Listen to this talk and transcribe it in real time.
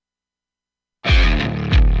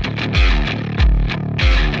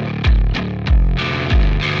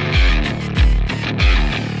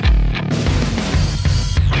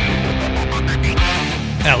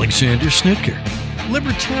Alexander Snitker,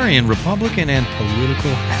 libertarian, Republican, and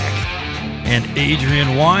political hack, and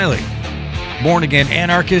Adrian Wiley, born-again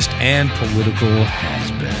anarchist and political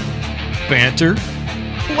has-been. Banter,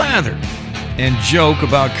 blather, and joke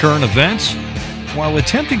about current events while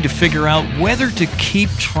attempting to figure out whether to keep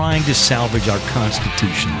trying to salvage our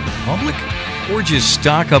constitutional republic or just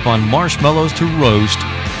stock up on marshmallows to roast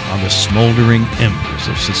on the smoldering embers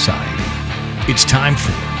of society. It's time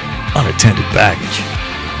for Unattended Baggage.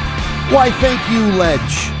 Why, thank you, Ledge.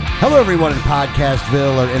 Hello, everyone in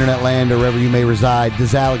Podcastville or Internet Land or wherever you may reside. This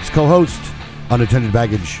is Alex, co-host, Unattended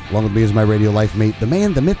Baggage. Along with me is my radio life mate, the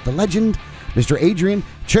man, the myth, the legend, Mr. Adrian,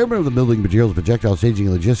 chairman of the Building Materials, Projectile Staging,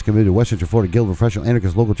 and Logistics Committee of West Central Florida Guild of Professional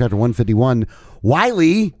Anarchists, Local Chapter 151.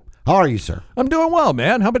 Wiley, how are you, sir? I'm doing well,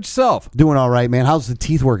 man. How about yourself? Doing all right, man. How's the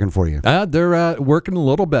teeth working for you? They're working a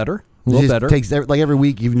little better. A little better. Takes like every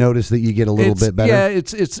week you've noticed that you get a little bit better. Yeah,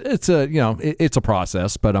 it's a it's a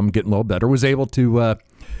process, but I'm getting a little better. Was able to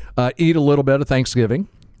eat a little bit of Thanksgiving,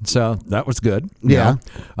 so that was good. Yeah.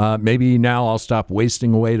 Maybe now I'll stop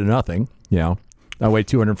wasting away to nothing. I weigh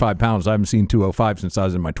 205 pounds. I haven't seen 205 since I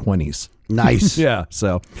was in my 20s. Nice. Yeah.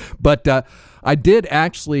 So, but I did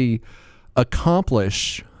actually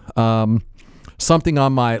accomplish something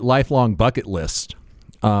on my lifelong bucket list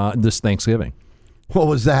this Thanksgiving. What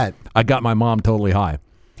was that? I got my mom totally high.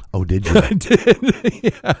 Oh, did you? I did.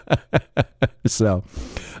 Yeah. So,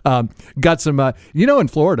 got some, in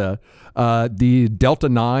Florida, the Delta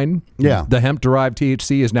 9, the hemp-derived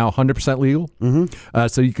THC is now 100% legal. Mm-hmm.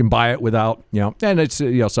 So you can buy it without, and it's,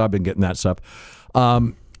 so I've been getting that stuff.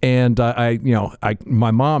 And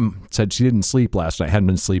my mom said she didn't sleep last night, hadn't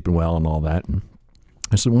been sleeping well and all that. And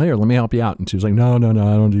I said, well, here, let me help you out. And she was like, no, I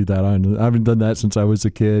don't do that. I haven't done that since I was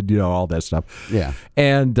a kid, all that stuff. Yeah.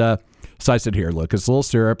 And so I said, here, look, it's a little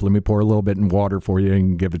syrup. Let me pour a little bit in water for you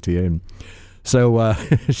and give it to you. And so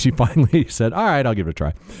she finally said, all right, I'll give it a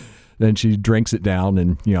try. Then she drinks it down,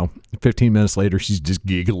 and 15 minutes later, she's just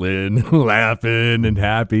giggling, laughing, and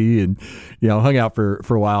happy, and hung out for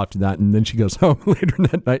a while after that. And then she goes home later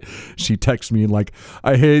that night. She texts me like,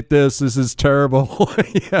 "I hate this. This is terrible.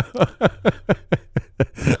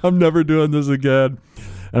 I'm never doing this again."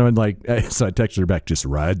 And I'm like, so I texted her back, "Just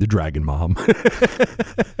ride the dragon, Mom."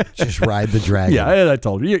 Just ride the dragon. Yeah, and I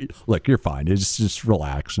told her, look, you're fine. Just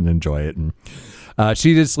relax and enjoy it. And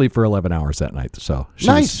she did sleep for 11 hours that night, so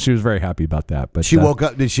she was very happy about that. But she woke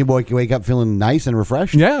up. Did she wake up feeling nice and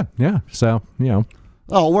refreshed? Yeah. So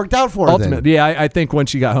Oh, it worked out for her. Ultimately, yeah. I think when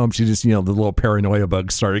she got home, she just the little paranoia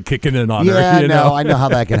bug started kicking in on her. Yeah, I know how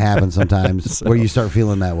that can happen sometimes, where you start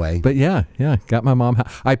feeling that way. But yeah, got my mom.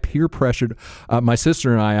 I peer pressured my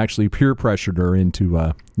sister, and I actually peer pressured her into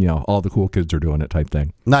all the cool kids are doing it type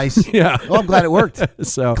thing. Nice. Yeah. Well, I'm glad it worked.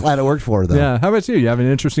 So glad it worked for her though. Yeah. How about you? You have an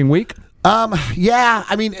interesting week? Yeah.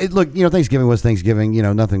 I mean, look, Thanksgiving was Thanksgiving.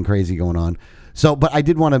 Nothing crazy going on. So, but I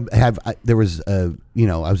did want to have. There was, I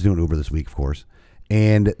was doing Uber this week, of course.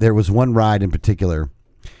 And there was one ride in particular.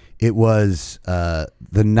 It was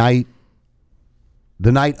the night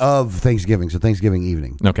of Thanksgiving, so Thanksgiving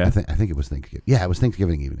evening. Okay, I think it was Thanksgiving. Yeah, it was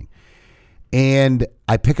Thanksgiving evening. And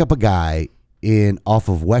I pick up a guy off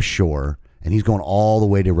of West Shore, and he's going all the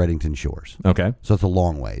way to Reddington Shores. Okay, so it's a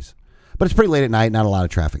long ways, but it's pretty late at night, not a lot of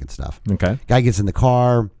traffic and stuff. Okay, guy gets in the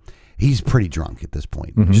car. He's pretty drunk at this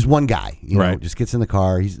point. Mm-hmm. Just one guy, right. Just gets in the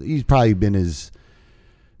car. He's probably been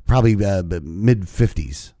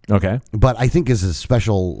mid-50s. Okay. But I think as a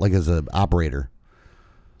special, as an operator.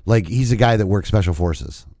 He's a guy that works special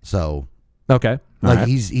forces. So. Okay. I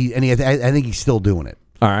think he's still doing it.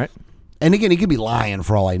 All right. And again, he could be lying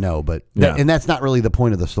for all I know, but. Yeah. And that's not really the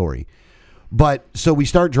point of the story. But, so we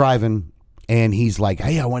start driving, and he's like,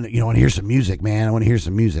 hey, I want to hear some music, man. I want to hear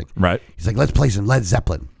some music. Right. He's like, let's play some Led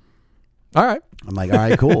Zeppelin. All right. I'm like, all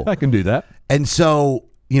right, cool. I can do that. And so.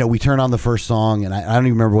 We turn on the first song, and I don't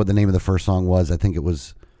even remember what the name of the first song was. I think it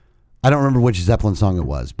was, I don't remember which Zeppelin song it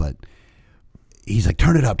was, but he's like,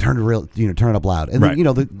 turn it up, turn it up loud. And right.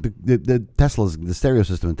 then, the Tesla's, the stereo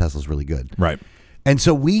system in Tesla's really good. Right. And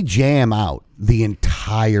so we jam out the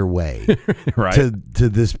entire way right. to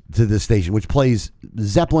this station, which plays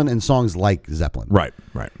Zeppelin and songs like Zeppelin. Right.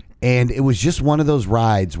 And it was just one of those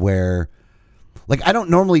rides where, I don't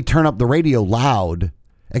normally turn up the radio loud,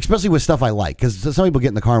 especially with stuff I like, because some people get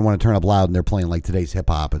in the car and want to turn up loud, and they're playing today's hip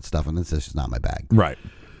hop and stuff, and this is just not my bag. Right.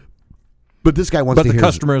 But this guy wants to hear. But the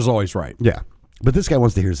customer is always right. Yeah. But this guy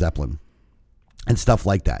wants to hear Zeppelin and stuff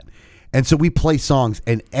like that. And so we play songs,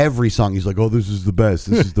 and every song he's like, oh, this is the best.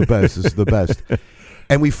 This is the best. This is the best.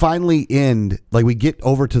 And we finally end, we get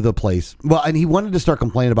over to the place. Well, and he wanted to start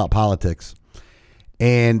complaining about politics.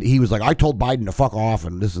 And he was like, I told Biden to fuck off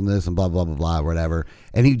and this and blah, blah, blah, blah, whatever.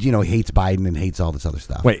 And he, hates Biden and hates all this other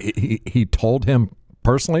stuff. Wait, he told him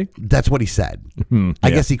personally? That's what he said. I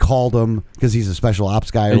guess he called him because he's a special ops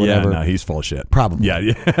guy or whatever. Yeah, no, he's full of shit. Probably. Yeah.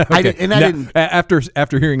 Okay. I didn't.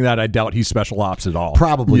 After hearing that, I doubt he's special ops at all.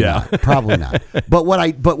 Probably not. Probably not. But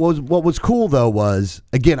what was cool though was,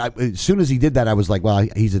 again, as soon as he did that, I was like, well,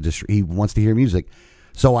 he wants to hear music.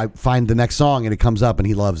 So I find the next song and it comes up and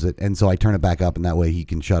he loves it, and so I turn it back up, and that way he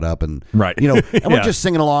can shut up and right. And we're just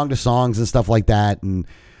singing along to songs and stuff like that. And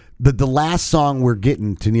the last song we're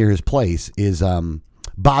getting to near his place is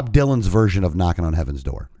Bob Dylan's version of "Knocking on Heaven's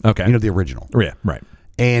Door." Okay, the original. Yeah, right.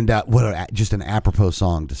 And just an apropos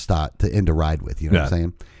song to end a ride with. You know what I'm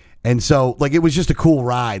saying? And so, like, it was just a cool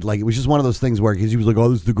ride. Like, it was just one of those things where he was like, "Oh,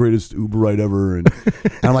 this is the greatest Uber ride ever," and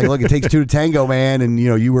I'm like, "Look, it takes two to tango, man." And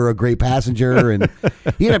you were a great passenger, and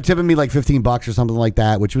he ended up tipping me like $15 or something like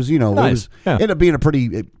that, which was, nice. It was ended up being a pretty.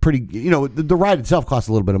 The ride itself cost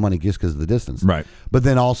a little bit of money just because of the distance, right? But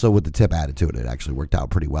then also with the tip added to it, it actually worked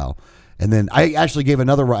out pretty well. And then I actually gave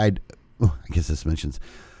another ride. I guess this mentions.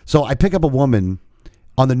 So I pick up a woman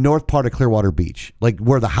on the north part of Clearwater Beach, like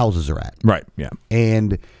where the houses are at, right? Yeah,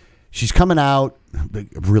 and she's coming out, a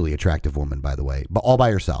really attractive woman, by the way, but all by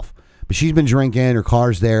herself. But she's been drinking, her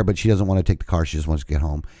car's there, but she doesn't want to take the car. She just wants to get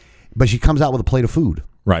home. But she comes out with a plate of food.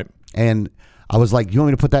 Right. And I was like, you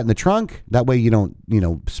want me to put that in the trunk? That way you don't,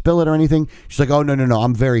 spill it or anything? She's like, oh, no.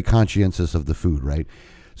 I'm very conscientious of the food, right?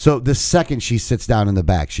 So the second she sits down in the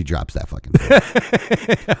back, she drops that fucking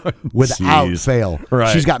food. Without fail.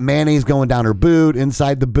 Right. She's got mayonnaise going down her boot,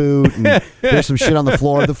 inside the boot, and there's some shit on the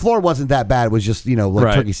floor. The floor wasn't that bad. It was just,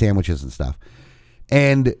 turkey sandwiches and stuff.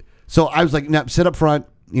 And so I was like, no, sit up front,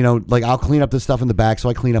 I'll clean up this stuff in the back. So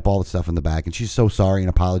I clean up all the stuff in the back. And she's so sorry and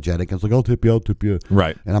apologetic. I was like, I'll tip you.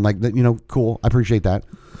 Right. And I'm like, cool. I appreciate that.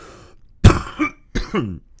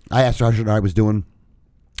 I asked her how I was doing,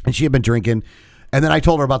 and she had been drinking. And then I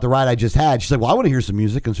told her about the ride I just had. She's like, well, I want to hear some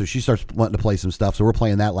music. And so she starts wanting to play some stuff. So we're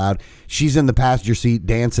playing that loud. She's in the passenger seat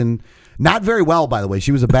dancing. Not very well, by the way.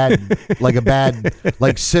 She was a bad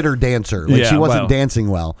sitter dancer. She wasn't dancing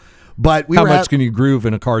well. But how much can you groove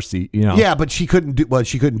in a car seat? Yeah, but she couldn't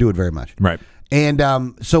do it very much. Right. And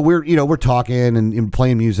so we're talking and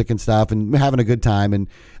playing music and stuff and having a good time. And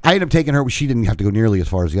I ended up taking her. She didn't have to go nearly as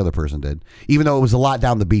far as the other person did, even though it was a lot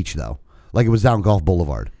down the beach, though. Like, it was down Gulf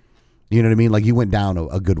Boulevard. You know what I mean? Like, you went down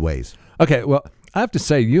a good ways. Okay, well, I have to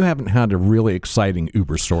say, you haven't had a really exciting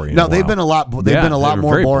Uber story in a while. They've been a lot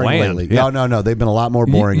more boring lately. Yeah. No, they've been a lot more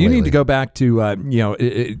boring You lately. need to go back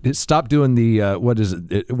to, stop doing the, what is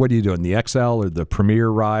it? What are you doing? The XL or the Premier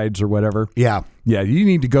rides or whatever? Yeah. Yeah, you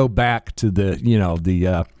need to go back to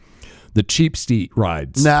the cheap seat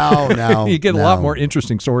rides. No. You get a lot more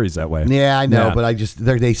interesting stories that way. Yeah, I know, but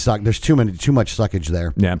they suck. There's too much suckage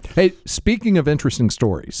there. Yeah. Hey, speaking of interesting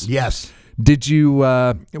stories. Yes. Did you,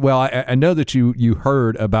 I know that you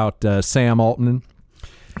heard about Sam Altman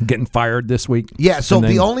getting fired this week. Yeah, so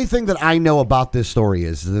the only thing that I know about this story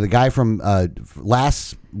is the guy from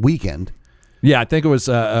last weekend. Yeah, I think it was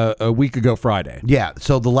a week ago Friday. Yeah,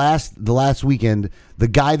 so the last weekend, the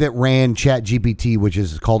guy that ran ChatGPT, which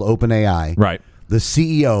is called OpenAI, right? The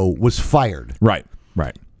CEO was fired. Right.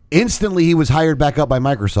 Instantly, he was hired back up by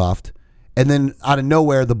Microsoft, and then out of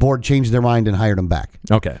nowhere, the board changed their mind and hired him back.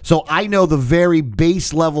 Okay. So I know the very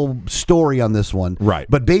base level story on this one. Right.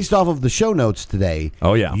 But based off of the show notes today,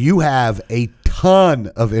 you have a ton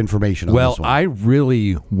of information on this one. Well, I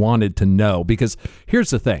really wanted to know, because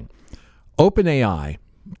here's the thing. OpenAI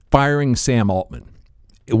firing Sam Altman,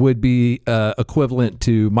 it would be equivalent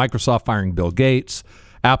to Microsoft firing Bill Gates,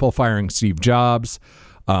 Apple firing Steve Jobs,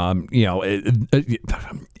 Amazon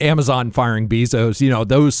firing Bezos,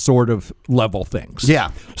 those sort of level things.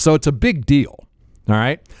 Yeah. So it's a big deal. All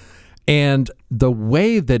right. And the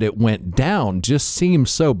way that it went down just seems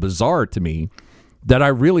so bizarre to me that I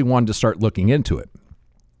really wanted to start looking into it.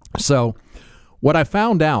 So what I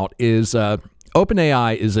found out is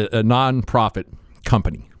OpenAI is a nonprofit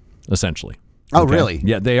company, essentially. Oh, really?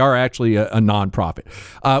 Yeah, they are actually a nonprofit.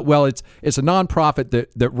 Well, it's a nonprofit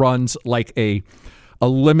that runs like a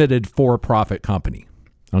limited for-profit company.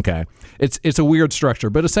 Okay, it's a weird structure,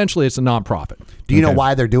 but essentially it's a nonprofit. Do you know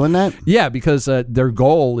why they're doing that? Yeah, because their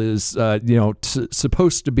goal is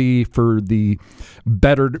supposed to be for the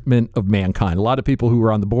betterment of mankind. A lot of people who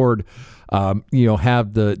are on the board,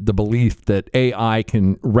 have the belief that AI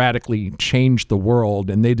can radically change the world,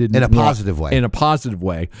 and they didn't in a positive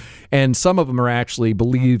way. And some of them are actually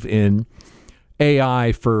believe in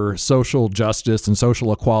AI for social justice and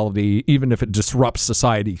social equality, even if it disrupts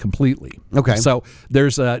society completely. Okay. So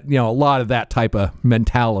there's a lot of that type of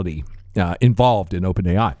mentality involved in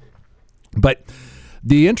OpenAI. But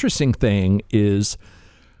the interesting thing is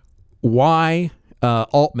why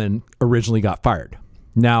Altman originally got fired.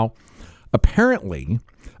 Now, apparently,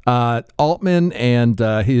 Altman and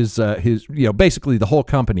his basically the whole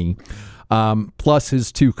company, plus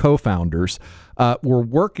his two co-founders, were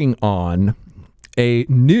working on a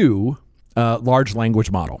new large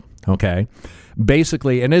language model. Okay,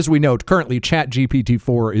 basically, and as we know, currently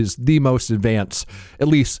ChatGPT-4 is the most advanced, at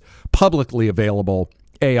least publicly available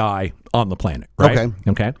AI on the planet. Right?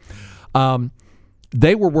 Okay.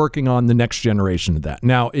 They were working on the next generation of that.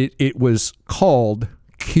 Now, it was called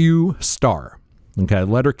Q star. Okay,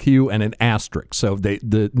 letter Q and an asterisk. So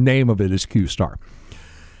the name of it is Q star.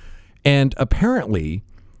 And apparently,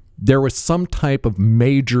 there was some type of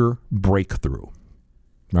major breakthrough.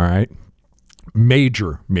 All right,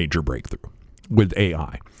 major breakthrough with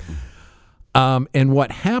AI. And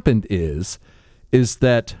what happened is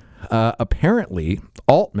that apparently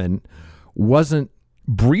Altman wasn't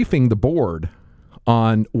briefing the board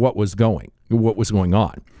on what was going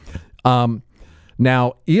on.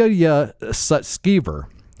 Now, Ilya Sutskever,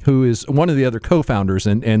 who is one of the other co-founders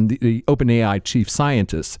and the OpenAI chief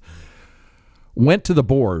scientist, went to the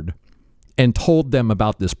board and told them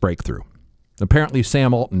about this breakthrough. Apparently,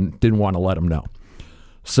 Sam Altman didn't want to let him know.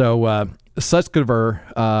 So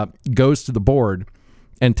Sutskever goes to the board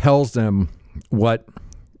and tells them what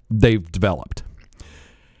they've developed.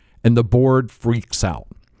 And the board freaks out.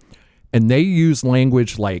 And they use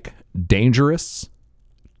language like dangerous,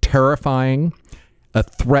 terrifying, a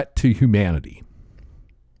threat to humanity.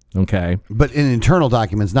 Okay? But in internal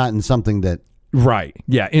documents, not in something that... Right.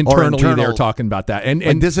 Yeah. Internally, they're talking about that.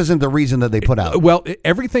 And this isn't the reason that they put out. Well,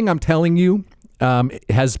 everything I'm telling you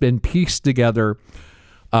has been pieced together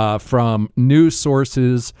from news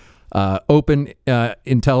sources, open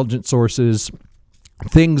intelligence sources,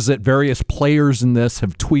 things that various players in this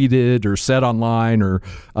have tweeted or said online or,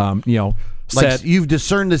 Like you've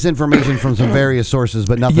discerned this information from some various sources,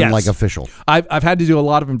 but nothing like official. I've had to do a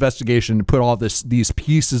lot of investigation to put all these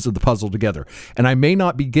pieces of the puzzle together. And I may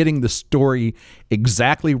not be getting the story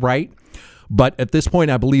exactly right, but at this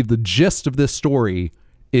point, I believe the gist of this story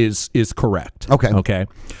is correct. Okay.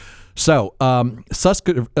 So Sutskever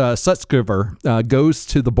goes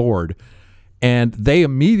to the board, and they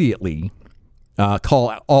immediately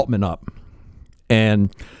call Altman up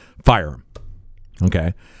and fire him.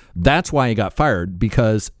 Okay. That's why he got fired,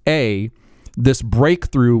 because this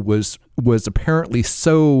breakthrough was apparently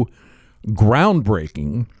so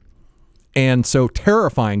groundbreaking and so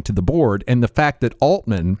terrifying to the board, and the fact that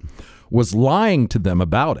Altman was lying to them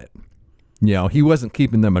about it. He wasn't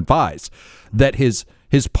keeping them advised. That his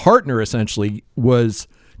partner essentially was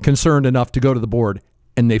concerned enough to go to the board,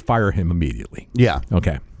 and they fire him immediately. Yeah.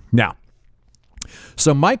 Okay. Now,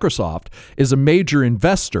 so Microsoft is a major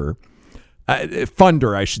investor,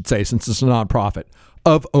 funder, I should say, since it's a nonprofit,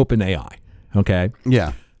 of OpenAI. Okay.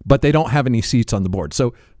 Yeah. But they don't have any seats on the board.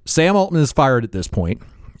 So Sam Altman is fired at this point,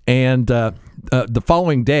 and the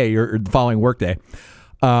following day or the following workday,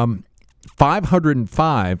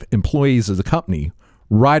 505 employees of the company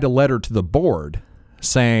write a letter to the board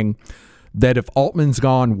saying that if Altman's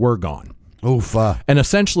gone, we're gone. Oof. And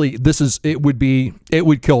essentially, it would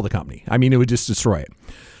kill the company. I mean, it would just destroy it.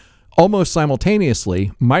 Almost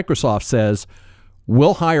simultaneously, Microsoft says,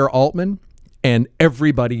 we'll hire Altman and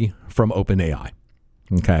everybody from OpenAI.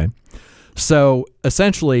 Okay. So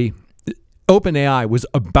essentially, OpenAI was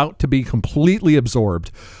about to be completely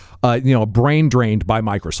absorbed, brain drained by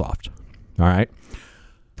Microsoft. All right.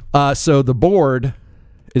 So the board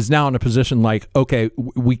is now in a position like, okay,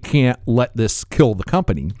 we can't let this kill the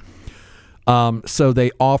company. So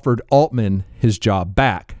they offered Altman his job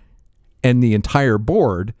back, and the entire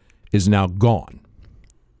board is now gone.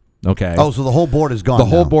 Okay. Oh, so the whole board is gone. The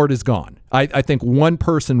whole board is gone. I think one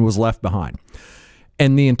person was left behind.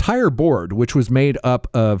 And the entire board, which was made up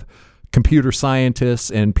of computer scientists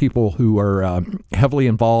and people who are heavily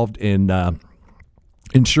involved in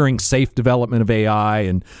ensuring safe development of AI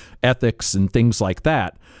and ethics and things like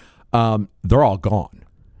that, they're all gone.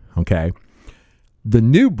 Okay. The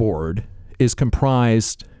new board is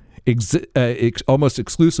comprised almost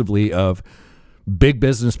exclusively of big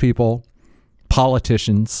business people,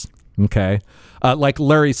 politicians, okay? Like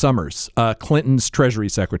Larry Summers, Clinton's Treasury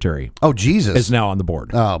Secretary. Oh, Jesus. Is now on the board.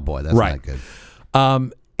 Oh, boy, that's not good.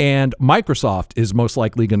 And Microsoft is most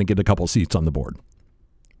likely going to get a couple seats on the board,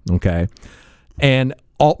 okay? And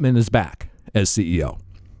Altman is back as CEO. All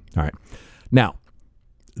right. Now,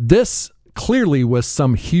 this clearly was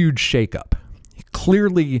some huge shakeup.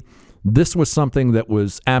 Clearly, this was something that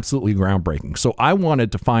was absolutely groundbreaking. So I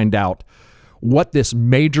wanted to find out what this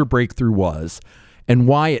major breakthrough was and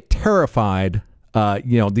why it terrified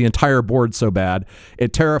the entire board so bad.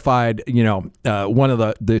 It terrified, one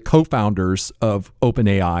of the co-founders of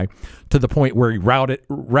OpenAI to the point where he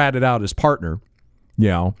ratted out his partner,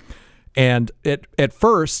 and at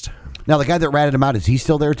first. Now, the guy that ratted him out, is he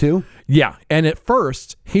still there too? Yeah. And at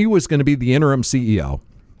first he was going to be the interim CEO.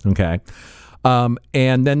 Okay.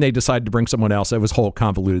 And then they decided to bring someone else. It was a whole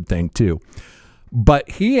convoluted thing too. But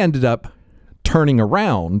he ended up turning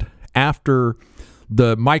around after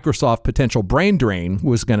the Microsoft potential brain drain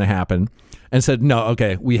was going to happen and said, no,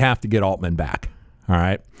 okay, we have to get Altman back. All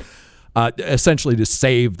right. Essentially to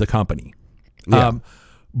save the company. Yeah.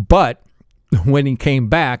 But when he came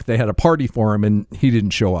back, they had a party for him and he didn't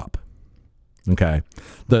show up. Okay.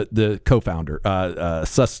 The co-founder,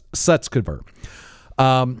 Sutskever.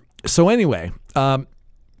 So anyway,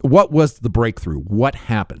 what was the breakthrough? What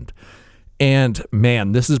happened? And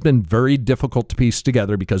man, this has been very difficult to piece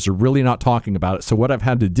together because they're really not talking about it. So what I've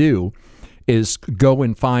had to do is go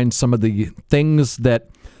and find some of the things that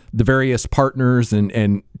the various partners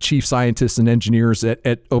and chief scientists and engineers at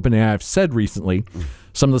OpenAI have said recently,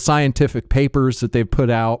 some of the scientific papers that they've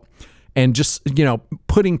put out, and just,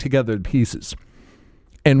 putting together the pieces.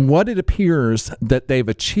 And what it appears that they've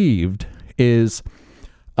achieved is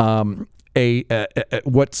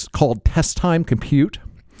what's called test time compute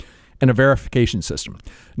and a verification system.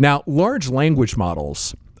 Now, large language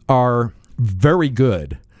models are very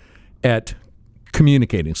good at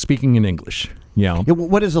communicating, speaking in English.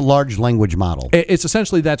 What is a large language model? It's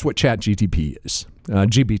essentially, that's what ChatGPT is,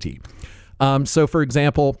 GPT. So, for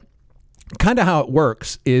example, kind of how it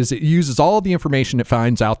works is it uses all the information it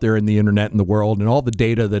finds out there in the internet and the world and all the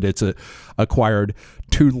data that it's acquired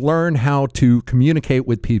to learn how to communicate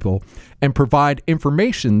with people and provide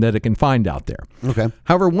information that it can find out there. Okay.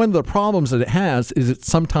 However, one of the problems that it has is it's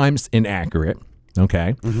sometimes inaccurate.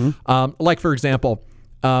 Okay. Mm-hmm. Like, for example,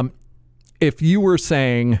 if you were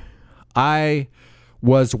saying, I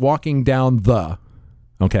was walking down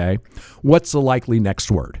what's the likely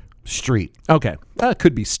next word? Street. Okay.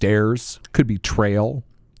 Could be stairs, could be trail,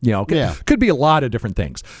 could be a lot of different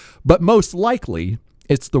things. But most likely,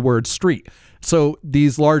 it's the word street. So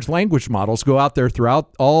these large language models go out there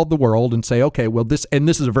throughout all the world and say, okay, well, this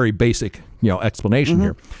is a very basic, explanation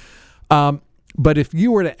here. But if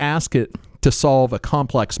you were to ask it to solve a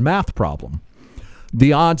complex math problem,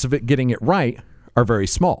 the odds of it getting it right are very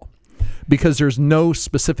small. Because there's no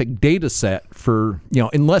specific data set for,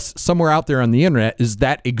 unless somewhere out there on the internet is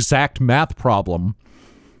that exact math problem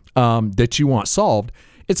that you want solved,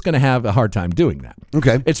 it's going to have a hard time doing that.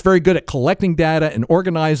 Okay. It's very good at collecting data and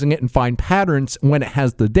organizing it and find patterns when it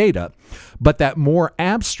has the data. But that more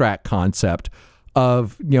abstract concept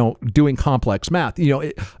of, doing complex math,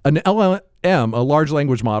 an LLM, a large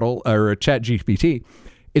language model, or a ChatGPT,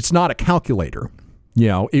 it's not a calculator.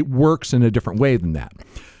 It works in a different way than that.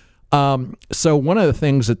 So one of the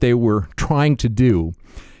things that they were trying to do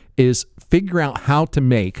is figure out how to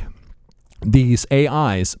make these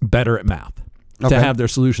AIs better at math, to have their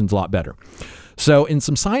solutions a lot better. So in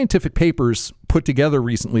some scientific papers put together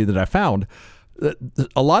recently that I found,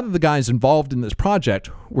 a lot of the guys involved in this project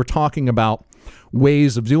were talking about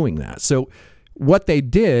ways of doing that. So what they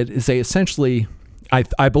did is they essentially,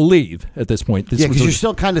 I believe at this point. Because you're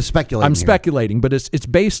still kind of speculating. I'm speculating, but it's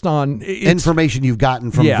based on information you've gotten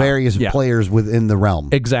from various players within the realm.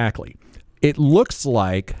 Exactly. It looks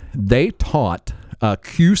like they taught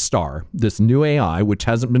Q-Star, this new AI, which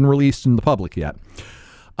hasn't been released in the public yet,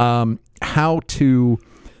 how to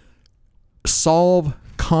solve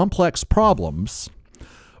complex problems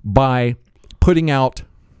by putting out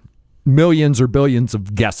millions or billions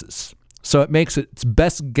of guesses. So it makes its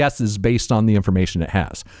best guesses based on the information it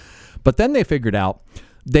has. But then they figured out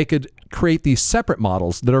they could create these separate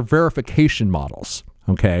models that are verification models,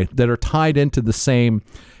 that are tied into the same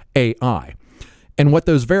AI. And what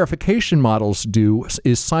those verification models do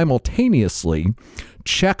is simultaneously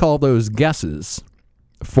check all those guesses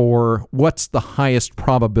for what's the highest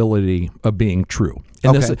probability of being true.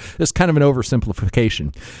 And this is kind of an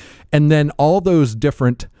oversimplification. And then all those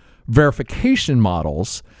different verification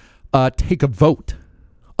models take a vote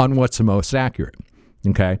on what's the most accurate,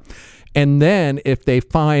 And then if they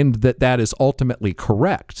find that is ultimately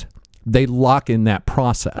correct, they lock in that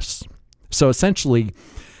process. So essentially,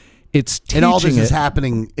 it's teaching and all this is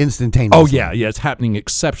happening instantaneously. Oh, yeah, it's happening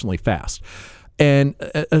exceptionally fast. And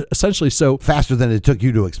essentially, so... Faster than it took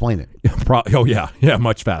you to explain it.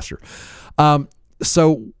 Much faster.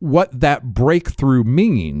 So what that breakthrough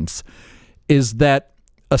means is that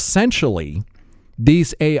essentially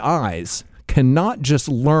these AIs cannot just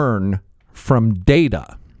learn from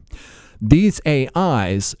data. these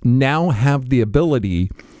AIs now have the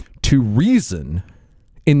ability to reason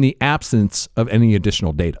in the absence of any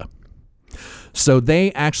additional data. So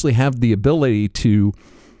they actually have the ability to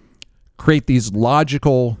create these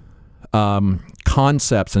logical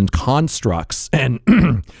concepts and constructs and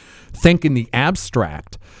think in the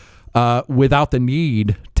abstract without the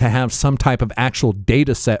need to have some type of actual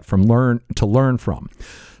data set to learn from.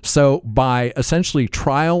 So by essentially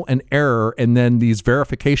trial and error and then these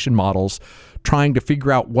verification models trying to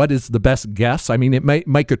figure out what is the best guess. I mean, it might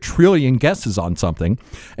make a trillion guesses on something,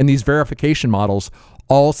 and these verification models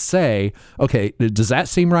all say, okay, does that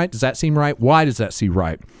seem right? Does that seem right? Why does that seem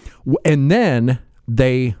right? And then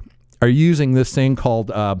they are using this thing called,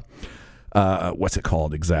 what's it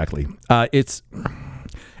called exactly? It's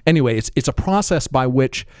a process by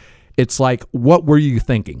which it's like, what were you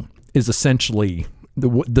thinking is essentially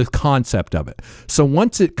the concept of it. So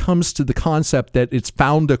once it comes to the concept that it's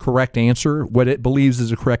found a correct answer, what it believes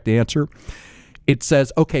is a correct answer, it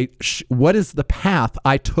says, okay, what is the path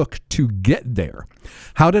I took to get there?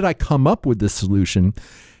 How did I come up with this solution?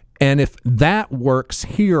 And if that works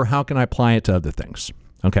here, how can I apply it to other things?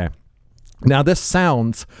 Okay. Now, this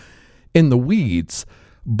sounds in the weeds,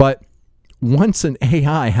 but once an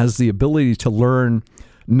AI has the ability to learn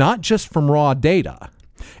not just from raw data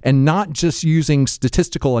and not just using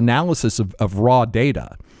statistical analysis of raw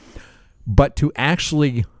data, but to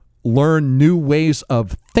actually learn new ways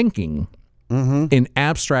of thinking in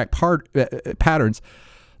abstract patterns,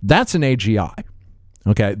 that's an AGI.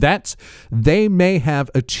 Okay, they may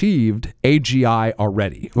have achieved AGI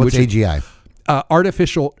already. What's AGI?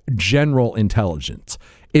 Artificial General Intelligence.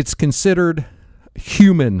 It's considered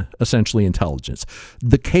human, essentially, intelligence.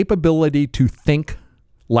 The capability to think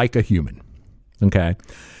like a human. Okay,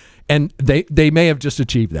 and they may have just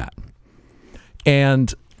achieved that.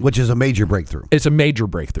 And which is a major breakthrough. It's a major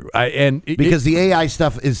breakthrough. Because the AI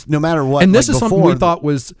stuff is no matter what. And this is something we thought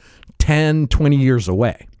was 10, 20 years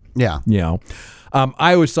away. Yeah. You know,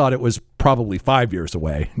 I always thought it was probably 5 years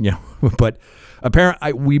away, you know, but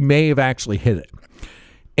apparently we may have actually hit it.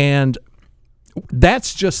 And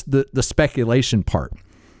that's just the speculation part.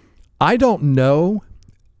 I don't know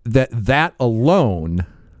that alone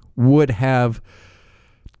would have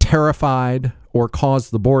terrified or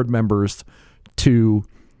caused the board members to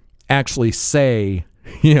actually say,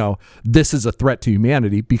 you know, this is a threat to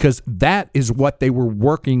humanity, because that is what they were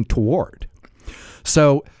working toward.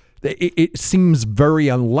 So it seems very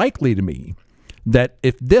unlikely to me that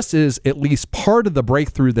if this is at least part of the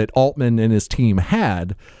breakthrough that Altman and his team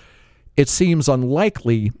had, it seems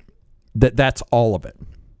unlikely that that's all of it.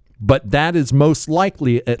 But that is most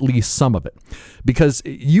likely at least some of it, because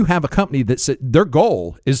you have a company that said their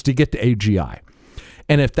goal is to get to AGI.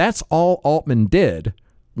 And if that's all Altman did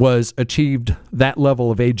was achieved that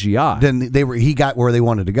level of AGI, then he got where they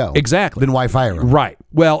wanted to go. Exactly. Then why fire him? Right.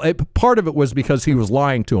 Well, part of it was because he was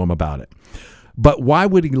lying to him about it. But why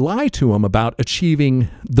would he lie to him about achieving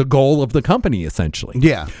the goal of the company, essentially?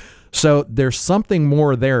 Yeah. So there's something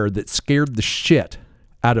more there that scared the shit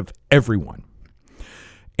out of everyone.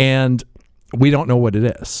 And we don't know what it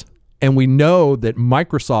is. And we know that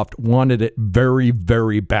Microsoft wanted it very,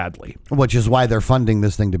 very badly. Which is why they're funding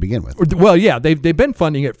this thing to begin with. Well, yeah, they've been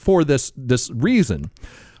funding it for this reason.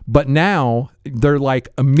 But now they're like,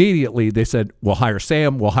 immediately they said, we'll hire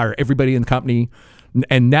Sam, we'll hire everybody in the company.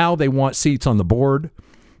 And now they want seats on the board.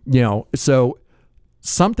 You know, so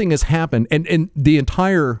something has happened. And the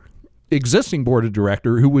entire existing board of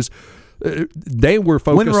director who was, they were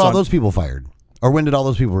focused on. When were all those people fired? Or when did all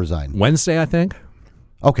those people resign? Wednesday, I think.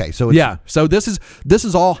 Okay, so so this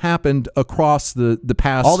is all happened across the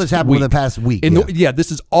past. All this happened week. in the past week.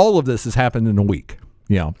 All of this has happened in a week.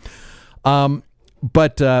 Yeah,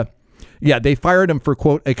 they fired him for,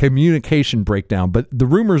 quote, a communication breakdown. But the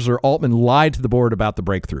rumors are Altman lied to the board about the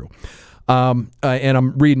breakthrough. And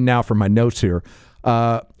I'm reading now from my notes here.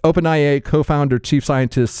 OpenAI co-founder, chief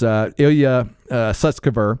scientist Ilya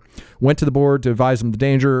Sutskever went to the board to advise him of the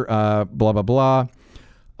danger. Blah blah blah.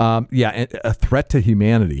 A threat to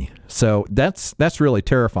humanity. So that's really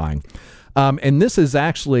terrifying. And this is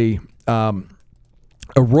actually a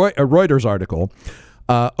Reuters article.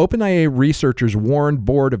 OpenAI researchers warned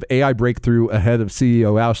board of AI breakthrough ahead of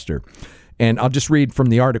CEO ouster. And I'll just read from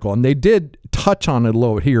the article. And they did touch on it a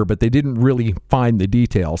little here, but they didn't really find the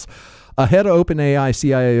details. Ahead of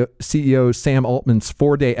OpenAI CEO Sam Altman's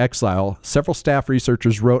 4-day exile, several staff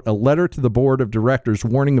researchers wrote a letter to the board of directors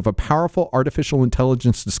warning of a powerful artificial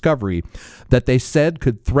intelligence discovery that they said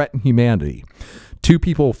could threaten humanity. Two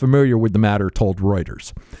people familiar with the matter told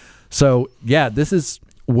Reuters. So, yeah, this is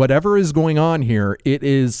whatever is going on here. It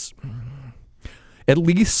at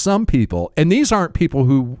least some people, and these aren't people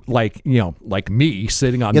who like me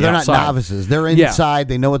sitting on the they're outside. Not novices. They're inside.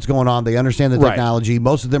 They know what's going on. They understand the technology. Right.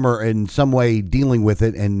 Most of them are in some way dealing with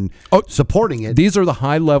it and supporting it. These are the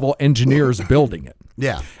high-level engineers building it.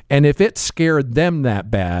 Yeah. And if it scared them that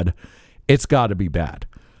bad, it's got to be bad.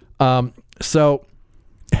 So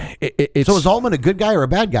is Altman a good guy or a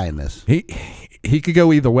bad guy in this? He could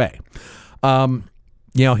go either way.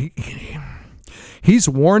 He's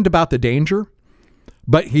warned about the danger,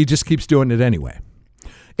 but he just keeps doing it anyway.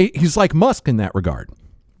 He's like Musk in that regard.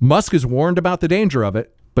 Musk is warned about the danger of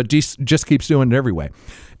it, but just keeps doing it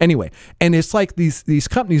anyway. And it's like these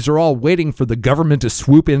companies are all waiting for the government to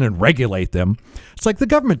swoop in and regulate them. It's like the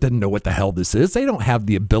government doesn't know what the hell this is. They don't have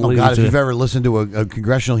the ability to... if you've ever listened to a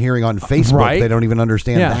congressional hearing on Facebook, they don't even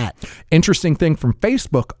understand that. Interesting thing from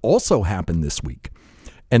Facebook also happened this week.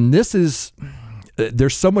 And this is...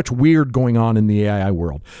 There's so much weird going on in the AI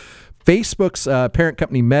world. Facebook's parent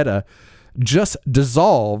company Meta just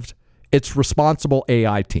dissolved its responsible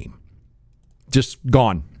AI team. Just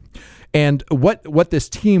gone. And what this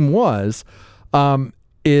team was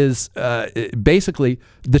is basically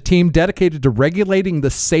the team dedicated to regulating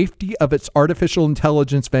the safety of its artificial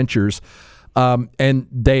intelligence ventures. And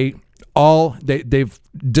they've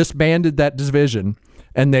disbanded that division,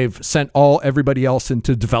 and they've sent everybody else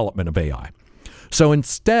into development of AI. So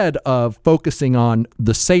instead of focusing on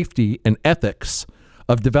the safety and ethics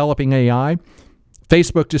of developing AI,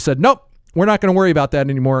 Facebook just said, nope, we're not going to worry about that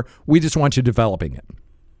anymore. We just want you developing it.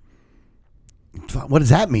 What does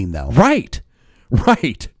that mean, though? Right.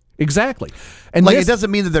 Exactly. And it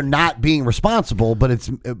doesn't mean that they're not being responsible, but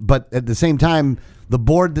at the same time, the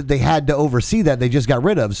board that they had to oversee that, they just got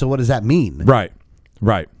rid of. So what does that mean? Right.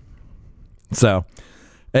 So...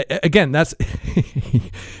 Again, that's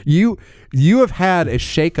you have had a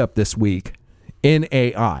shakeup this week in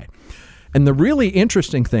AI. And the really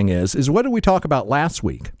interesting thing is what did we talk about last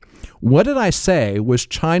week? What did I say was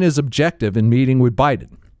China's objective in meeting with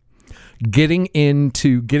Biden? Getting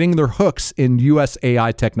their hooks in U.S.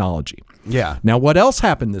 AI technology. Yeah. Now, what else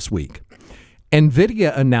happened this week?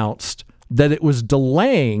 NVIDIA announced that it was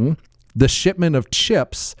delaying the shipment of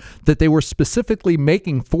chips that they were specifically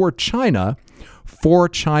making for China's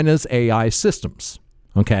AI systems.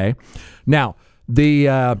 Okay. Now, the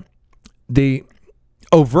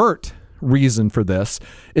overt reason for this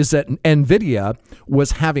is that NVIDIA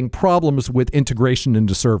was having problems with integration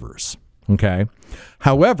into servers. Okay.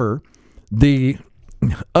 However, the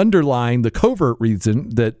covert reason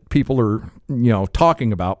that people are,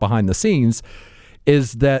 talking about behind the scenes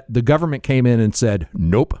is that the government came in and said,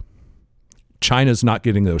 nope, China's not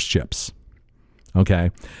getting those chips.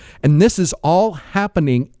 Okay. And this is all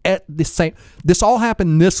happening this all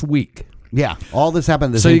happened this week. Yeah. All this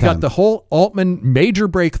happened this So you got the whole Altman major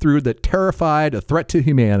breakthrough that terrified, a threat to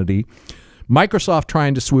humanity, Microsoft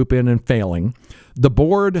trying to swoop in and failing, the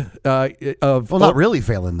board not really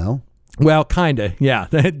failing though. Well, kind of, yeah.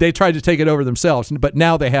 They tried to take it over themselves, but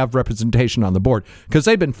now they have representation on the board because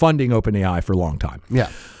they've been funding OpenAI for a long time. Yeah.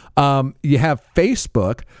 You have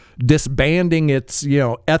Facebook disbanding its,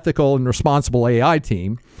 ethical and responsible AI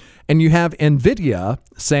team, and you have NVIDIA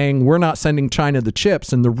saying we're not sending China the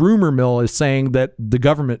chips, and the rumor mill is saying that the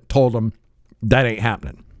government told them that ain't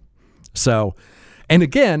happening. So, and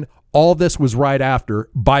again, all this was right after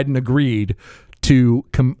Biden agreed to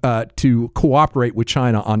cooperate with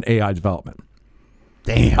China on AI development.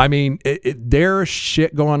 Damn. I mean, there's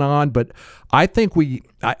shit going on, but I think we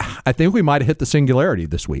might have hit the singularity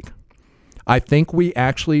this week. I think we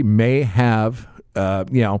actually may have,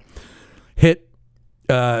 hit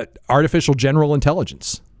artificial general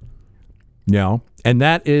intelligence. And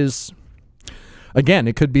that is, again,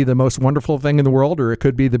 it could be the most wonderful thing in the world, or it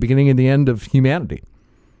could be the beginning and the end of humanity.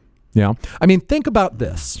 I mean, think about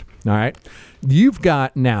this. All right, you've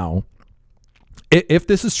got now. If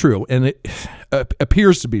this is true, and it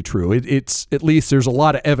appears to be true, it's at least there's a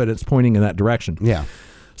lot of evidence pointing in that direction. Yeah.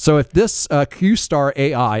 So if this Q-Star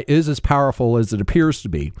AI is as powerful as it appears to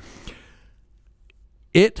be,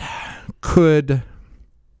 it could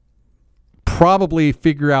probably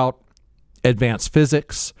figure out advanced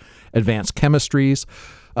physics, advanced chemistries,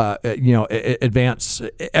 advance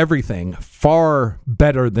everything far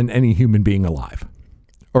better than any human being alive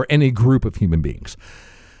or any group of human beings.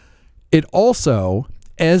 It also,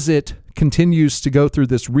 as it continues to go through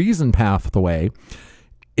this reason pathway,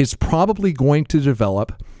 is probably going to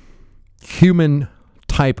develop human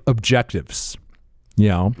type objectives.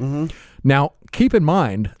 Mm-hmm. Now, keep in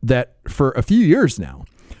mind that for a few years now,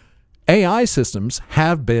 AI systems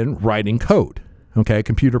have been writing code,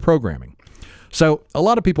 computer programming. So a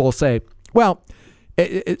lot of people will say, well,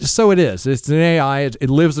 So it is. It's an AI. It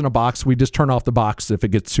lives in a box. We just turn off the box if it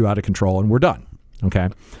gets too out of control, and we're done. Okay.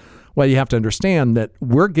 Well, you have to understand that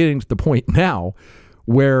we're getting to the point now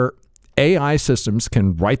where AI systems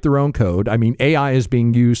can write their own code. I mean, AI is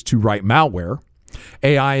being used to write malware.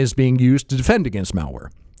 AI is being used to defend against malware.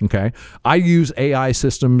 Okay. I use AI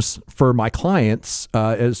systems for my clients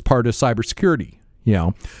as part of cybersecurity.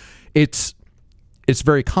 It's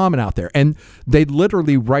very common out there, and they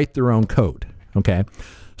literally write their own code. Okay.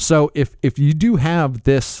 So if you do have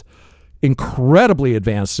this incredibly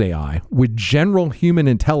advanced AI with general human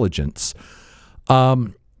intelligence,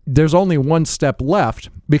 there's only one step left,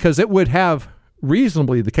 because it would have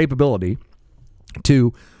reasonably the capability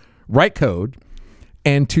to write code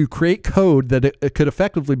and to create code that it could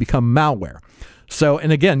effectively become malware. So,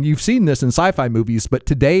 and again, you've seen this in sci-fi movies, but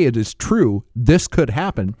today it is true. This could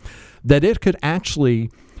happen, that it could actually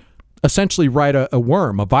essentially write a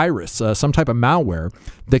worm, a virus, some type of malware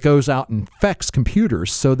that goes out and infects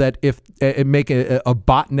computers, so that if it make a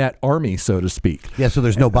botnet army, so to speak. Yeah, so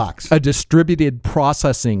there's no box. A distributed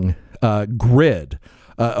processing grid,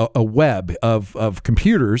 a web of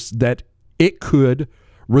computers that it could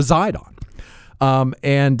reside on.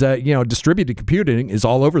 Distributed computing is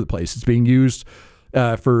all over the place. It's being used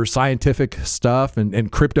for scientific stuff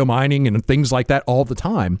and crypto mining and things like that all the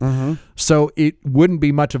time. Mm-hmm. So it wouldn't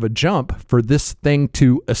be much of a jump for this thing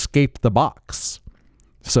to escape the box,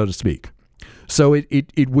 so to speak. So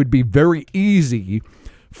it would be very easy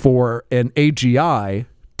for an AGI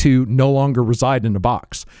to no longer reside in a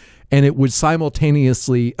box, and it would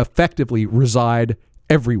simultaneously effectively reside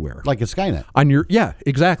everywhere. Like a Skynet. Yeah,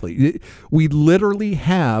 exactly. We literally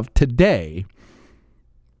have today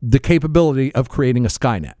the capability of creating a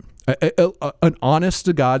Skynet, an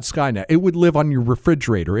honest-to-God Skynet. It would live on your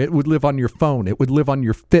refrigerator. It would live on your phone. It would live on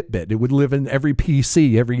your Fitbit. It would live in every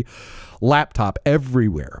PC, every laptop,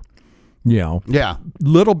 everywhere. Yeah.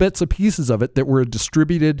 Little bits of pieces of it that were a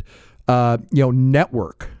distributed,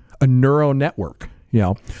 network, a neural network.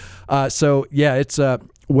 So yeah, it's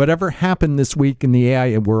whatever happened this week in the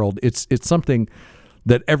AI world. It's something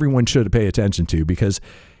that everyone should pay attention to, because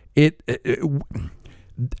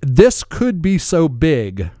this could be so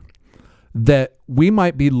big that we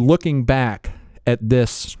might be looking back at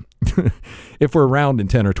this if we're around in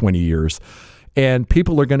 10 or 20 years, and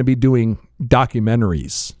people are going to be doing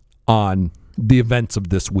documentaries on the events of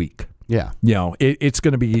this week. Yeah. It's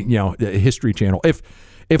going to be, a History Channel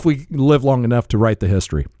if we live long enough to write the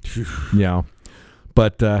history.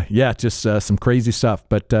 But just some crazy stuff.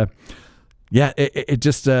 But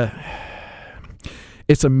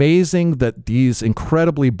it's amazing that these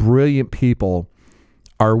incredibly brilliant people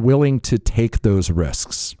are willing to take those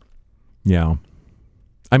risks.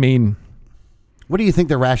 I mean, what do you think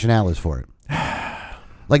their rationale is for it?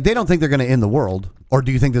 Like, they don't think they're going to end the world, or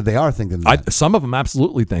do you think that they are thinking that? Some of them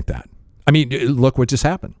absolutely think that. I mean, look what just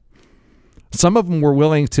happened. Some of them were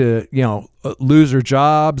willing to, lose their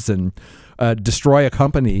jobs and destroy a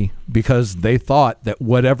company because they thought that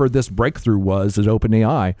whatever this breakthrough was at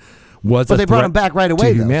OpenAI was. But they brought him back right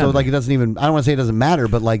away, though. So like, it doesn't even. I don't want to say it doesn't matter,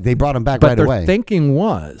 but like, they brought him back right away. But their thinking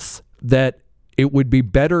was that it would be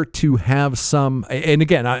better to have some. And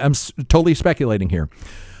again, I'm totally speculating here.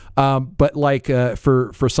 But like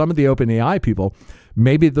for some of the OpenAI people,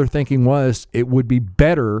 maybe their thinking was it would be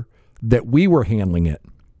better that we were handling it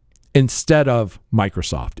instead of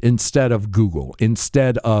Microsoft, instead of Google,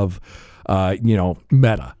 instead of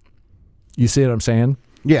Meta. You see what I'm saying?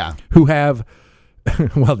 Yeah. Who have,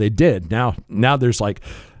 well, they did. Now there's like,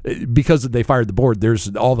 because they fired the board,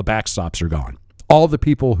 there's all the backstops are gone. All the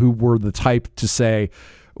people who were the type to say,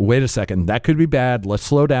 wait a second, that could be bad. Let's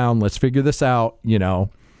slow down. Let's figure this out.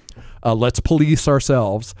 Let's police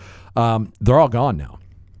ourselves. They're all gone now.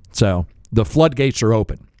 So the floodgates are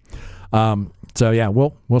open. So yeah,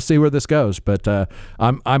 we'll see where this goes. But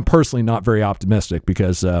I'm personally not very optimistic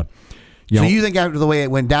because So you think after the way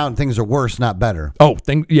it went down, things are worse, not better? Oh,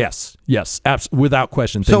 yes, without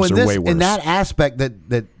question, things are way worse. In that aspect,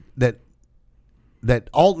 that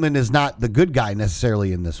Altman is not the good guy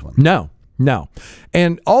necessarily in this one. No.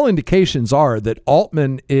 And all indications are that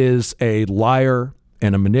Altman is a liar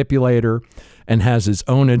and a manipulator and has his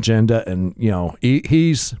own agenda. And,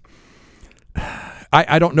 he's,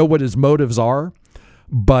 I don't know what his motives are,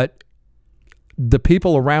 but the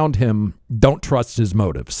people around him don't trust his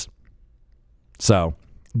motives. So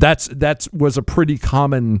that was a pretty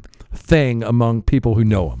common thing among people who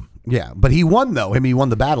know him. Yeah, but he won, though. He won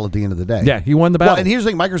the battle at the end of the day. Yeah, he won the battle. Well, and here's the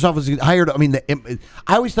thing. Microsoft was hired. I mean,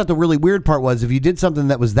 I always thought the really weird part was if you did something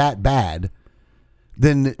that was that bad,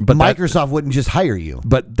 then Microsoft wouldn't just hire you.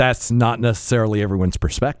 But that's not necessarily everyone's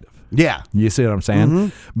perspective. Yeah. You see what I'm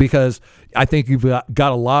saying? Because I think you've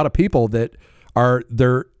got a lot of people that are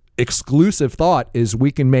their exclusive thought is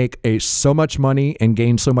we can make so much money and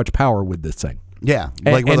gain so much power with this thing. Yeah,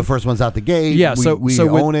 like one of the first ones out the gate. Yeah, we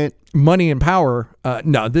own it. Money and power.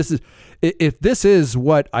 No, if this is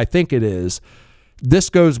what I think it is, this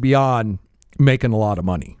goes beyond making a lot of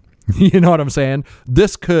money. You know what I'm saying?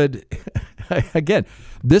 This could, again,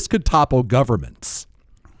 topple governments.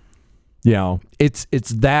 You know, it's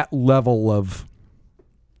that level of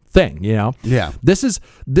thing. You know, yeah. This is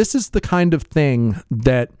the kind of thing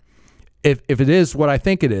that, if it is what I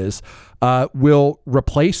think it is, will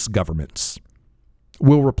replace governments.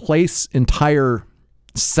 Will replace entire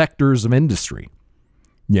sectors of industry.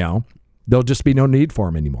 You know, there'll just be no need for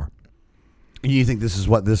them anymore. You think this is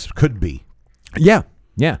what this could be? Yeah,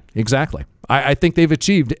 exactly. I think they've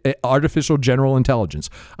achieved artificial general intelligence.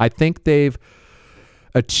 I think they've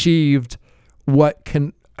achieved what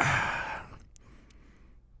can...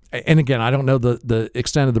 And again, I don't know the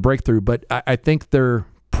extent of the breakthrough, but I think they're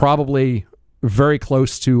probably very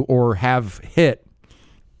close to or have hit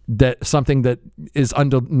that something that is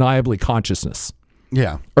undeniably consciousness.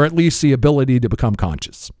 Yeah. Or at least the ability to become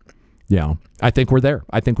conscious. Yeah. I think we're there.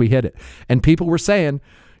 I think we hit it. And people were saying,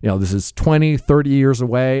 you know, this is 20, 30 years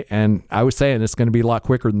away. And I was saying it's going to be a lot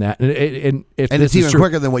quicker than that. And it's even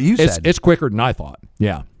quicker than what you said. It's quicker than I thought.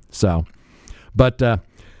 Yeah. So, but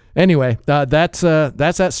anyway, that's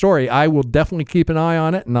that story. I will definitely keep an eye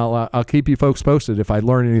on it, and I'll keep you folks posted if I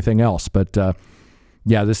learn anything else. But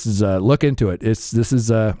yeah, this is look into it. This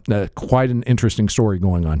is quite an interesting story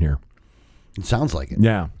going on here. It sounds like it.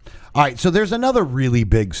 Yeah. All right, so there's another really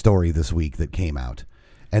big story this week that came out,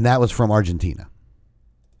 and that was from Argentina.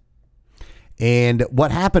 And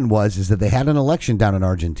what happened is that they had an election down in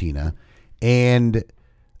Argentina, and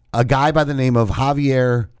a guy by the name of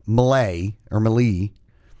Javier Milei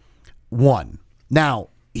won. Now,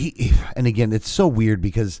 and again, it's so weird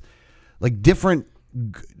because different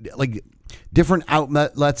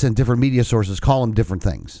outlets and different media sources call him different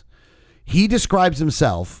things. He describes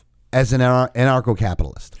himself as an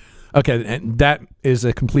anarcho-capitalist. Okay, and that is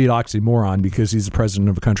a complete oxymoron because he's the president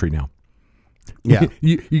of a country now. Yeah.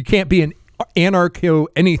 You can't be an anarcho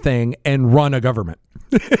anything and run a government.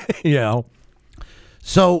 You know.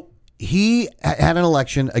 So he had an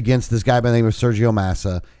election against this guy by the name of Sergio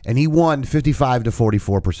Massa, and he won 55 to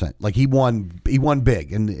 44%. Like he won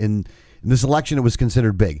big, and in this election it was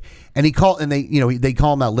considered big. And they call him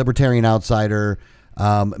a libertarian outsider.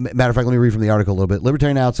 Matter of fact, let me read from the article a little bit.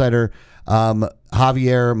 Libertarian outsider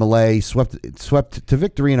Javier Milei swept to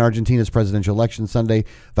victory in Argentina's presidential election Sunday,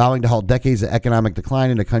 vowing to halt decades of economic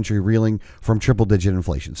decline in a country reeling from triple-digit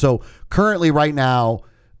inflation. So currently, right now,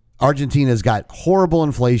 Argentina's got horrible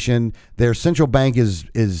inflation. Their central bank is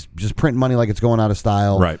just printing money like it's going out of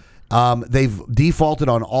style. Right. They've defaulted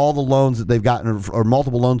on all the loans that they've gotten, or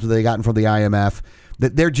multiple loans that they've gotten from the IMF.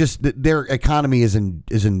 That their economy is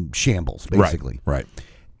in shambles, basically. Right.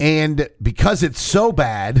 And because it's so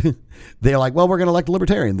bad, they're like, well, we're going to elect a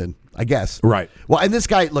libertarian then, I guess. Right. Well, and this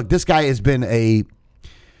guy has been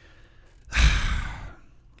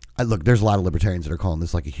there's a lot of libertarians that are calling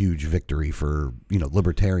this like a huge victory for,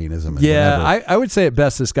 libertarianism. And whatever. I would say at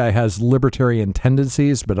best this guy has libertarian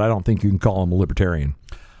tendencies, but I don't think you can call him a libertarian.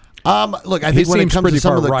 Look, I think when it comes pretty to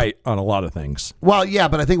some far of the right on a lot of things. Well, yeah,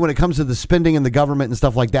 but I think when it comes to the spending and the government and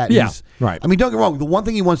stuff like that, right. I mean, don't get me wrong. The one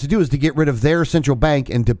thing he wants to do is to get rid of their central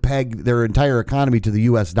bank and to peg their entire economy to the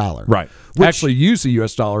U.S. dollar. Right. Actually, use the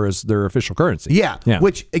U.S. dollar as their official currency. Yeah.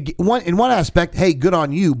 Which, in one aspect, hey, good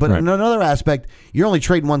on you. But in another aspect, you're only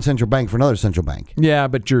trading one central bank for another central bank. Yeah,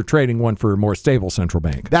 but you're trading one for a more stable central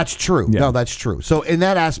bank. That's true. Yeah. No, that's true. So in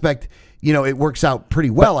that aspect, it works out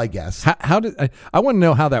pretty well, I guess. How did I want to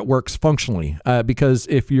know how that works functionally? Because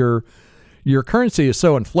if your currency is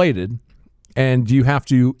so inflated, and you have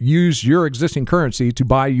to use your existing currency to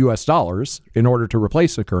buy U.S. dollars in order to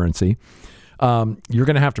replace the currency, you're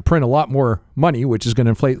going to have to print a lot more money, which is going to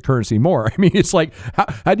inflate the currency more. I mean, it's like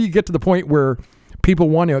how do you get to the point where people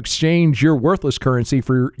want to exchange your worthless currency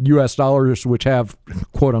for U.S. dollars, which have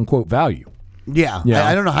quote unquote value? Yeah.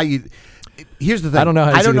 I don't know how you. Here's the thing. I don't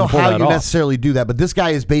know how you necessarily do that, but this guy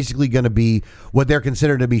is basically going to be what they're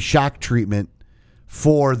considered to be shock treatment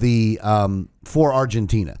for for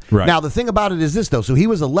Argentina. Right. Now, the thing about it is this, though. So he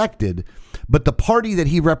was elected, but the party that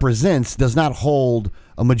he represents does not hold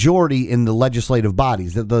a majority in the legislative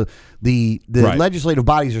bodies. The Right. legislative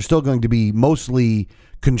bodies are still going to be mostly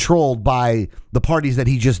controlled by the parties that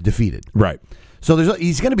he just defeated. Right. So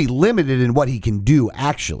he's going to be limited in what he can do,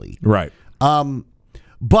 actually. Right.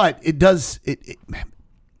 But it does.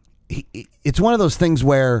 It's one of those things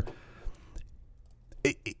where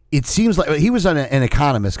it seems like he was an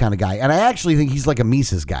economist kind of guy, and I actually think he's like a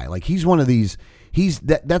Mises guy. Like he's one of these.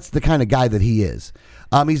 That's the kind of guy that he is.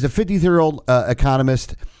 He's a 53-year-old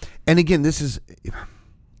economist, and again, this is.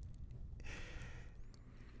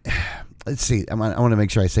 Let's see. I want to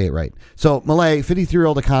make sure I say it right. So Malay,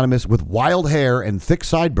 53-year-old economist with wild hair and thick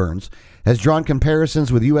sideburns, has drawn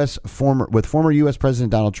comparisons with former U.S.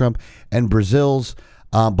 President Donald Trump and Brazil's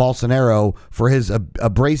Bolsonaro for his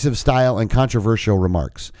abrasive style and controversial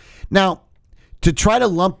remarks. Now, to try to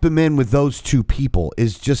lump him in with those two people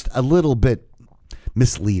is just a little bit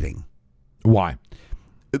misleading. Why?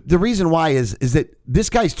 The reason why is that this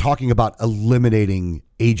guy's talking about eliminating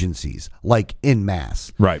agencies like en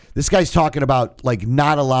masse. Right. This guy's talking about like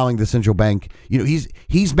not allowing the central bank. You know,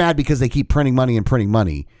 he's mad because they keep printing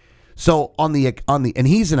money. So on the and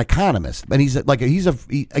he's an economist, and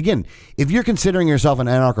again, if you're considering yourself an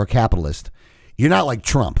anarcho-capitalist, you're not like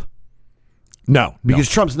Trump. No, because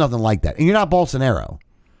Trump's nothing like that, and you're not Bolsonaro.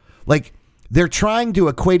 Like they're trying to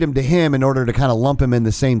equate him to him in order to kind of lump him in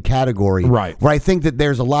the same category. Right. Where I think that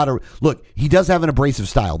there's a lot of look. He does have an abrasive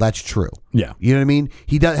style. That's true. Yeah. You know what I mean?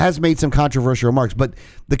 He has made some controversial remarks, but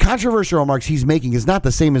the controversial remarks he's making is not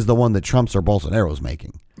the same as the one that Trump's or Bolsonaro's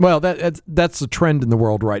making. Well, that's the trend in the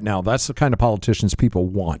world right now. That's the kind of politicians people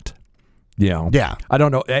want. You know? Yeah. I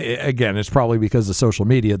don't know. Again, it's probably because of social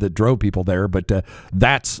media that drove people there, but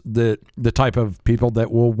that's the type of people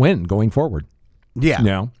that will win going forward. Yeah. You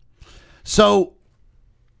know? So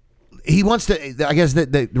he wants to. I guess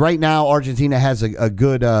that right now Argentina has a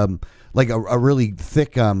good, like a really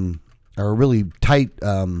thick, or a really tight.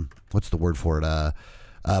 What's the word for it?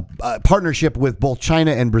 Partnership with both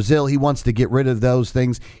China and Brazil. He wants to get rid of those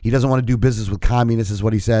things. He doesn't want to do business with communists, is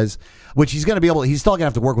what he says. Which he's going to be able. He's still going to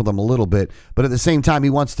have to work with them a little bit, but at the same time,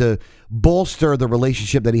 he wants to bolster the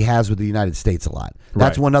relationship that he has with the United States a lot.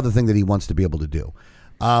 That's one other thing that he wants to be able to do.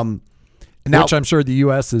 Now, which I'm sure the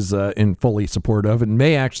U.S. is in fully support of, and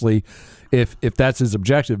may actually, if that's his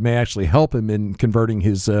objective, may actually help him in converting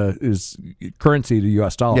his currency to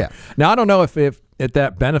U.S. dollar. Yeah. Now, I don't know if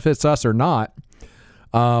that benefits us or not.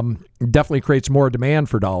 Definitely creates more demand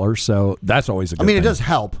for dollars, so that's always a good thing. It does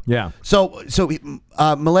help. Yeah. So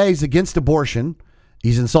Malay's against abortion.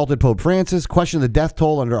 He's insulted Pope Francis, questioned the death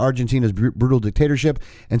toll under Argentina's brutal dictatorship,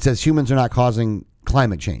 and says humans are not causing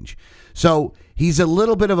climate change. So he's a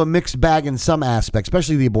little bit of a mixed bag in some aspects,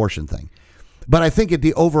 especially the abortion thing. But I think at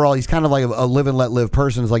the overall, he's kind of like a live and let live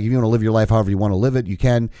person. It's like if you want to live your life however you want to live it, you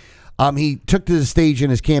can. He took to the stage in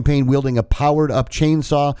his campaign wielding a powered-up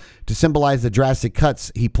chainsaw to symbolize the drastic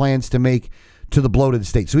cuts he plans to make to the bloated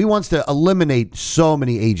state. So he wants to eliminate so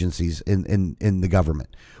many agencies in the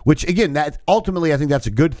government, which, again, that ultimately I think that's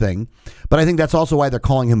a good thing. But I think that's also why they're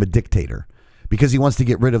calling him a dictator, because he wants to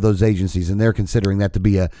get rid of those agencies, and they're considering that to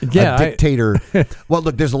be a dictator. Well,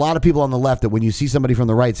 look, there's a lot of people on the left that when you see somebody from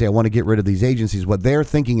the right say, I want to get rid of these agencies, what they're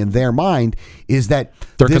thinking in their mind is that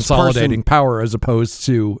they're consolidating power as opposed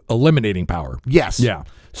to eliminating power. Yes. Yeah.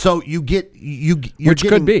 So you're which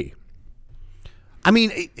could be. I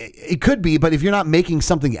mean, it could be, but if you're not making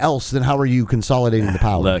something else, then how are you consolidating the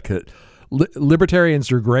power? Look,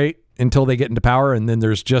 libertarians are great until they get into power, and then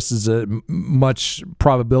there's just as much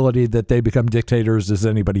probability that they become dictators as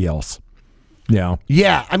anybody else. Yeah.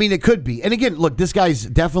 Yeah, I mean, it could be. And again, look, this guy's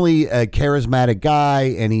definitely a charismatic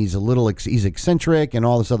guy, and he's he's eccentric and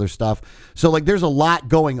all this other stuff. So, like, there's a lot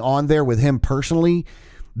going on there with him personally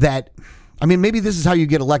that, I mean, maybe this is how you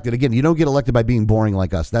get elected. Again, you don't get elected by being boring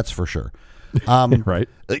like us. That's for sure. Right.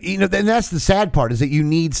 You know, and that's the sad part, is that you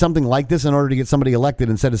need something like this in order to get somebody elected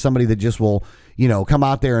instead of somebody that just will, you know, come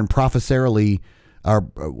out there and professorially, or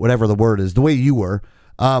whatever the word is, the way you were,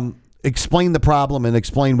 explain the problem and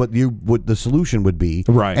explain what the solution would be.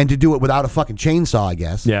 Right. And to do it without a fucking chainsaw, I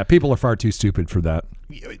guess. Yeah. People are far too stupid for that.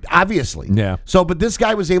 Obviously. Yeah. So, but this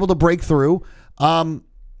guy was able to break through. And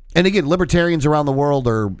again, libertarians around the world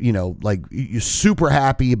are, you know, like, super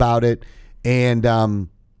happy about it. And,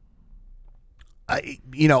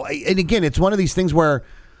 you know, and again, it's one of these things where,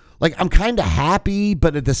 like, I'm kind of happy,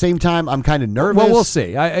 but at the same time, I'm kind of nervous. Well, we'll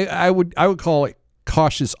see. I would call it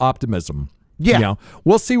cautious optimism. Yeah. You know,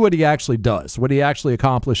 we'll see what he actually does, what he actually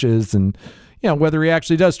accomplishes, and, you know, whether he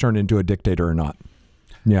actually does turn into a dictator or not.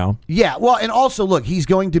 You know? Yeah. Well, and also, look, he's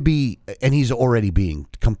going to be, and he's already being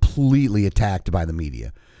completely attacked by the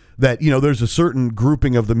media. That, you know, there's a certain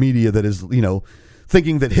grouping of the media that is, you know,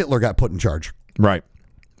 thinking that Hitler got put in charge. Right.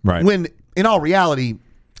 Right. When, in all reality,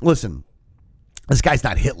 listen, this guy's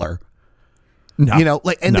not Hitler. No. You know,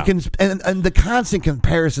 like, and No. the constant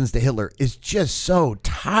comparisons to Hitler is just so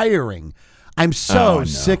tiring. I'm so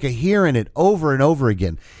sick of hearing it over and over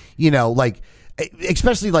again. You know, like,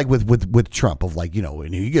 especially like with Trump, of like,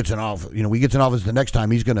 when he gets in office, he gets in office the next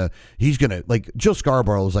time he's gonna like, Joe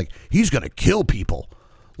Scarborough is like, he's gonna kill people.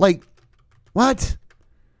 Like, what?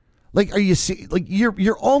 Like, are you like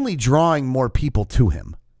you're only drawing more people to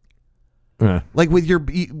him? Like with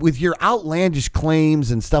your outlandish claims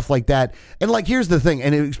and stuff like that. And like, here's the thing,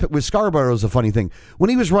 and with Scarborough's a funny thing. When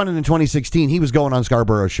he was running in 2016, he was going on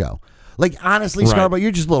Scarborough's show. Like, honestly, right. Scarborough,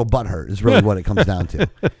 you're just a little butthurt is really what it comes down to.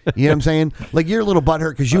 You know what I'm saying? Like, you're a little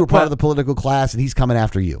butthurt because you were part of the political class and he's coming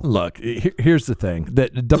after you. Look, here's the thing.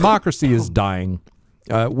 That democracy is dying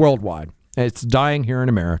worldwide. It's dying here in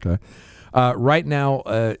America. Right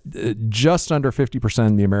now, just under 50%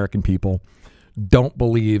 of the American people don't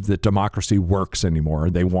believe that democracy works anymore.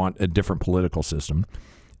 They want a different political system.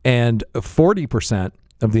 And 40%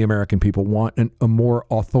 of the American people want a more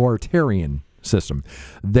authoritarian system.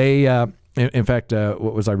 They, in fact,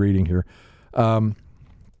 what was I reading here?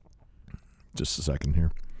 Just a second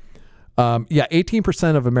here.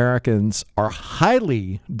 18% of Americans are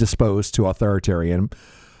highly disposed to authoritarianism,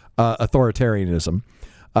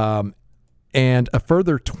 and a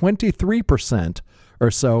further 23%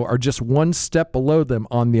 or so are just one step below them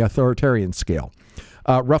on the authoritarian scale.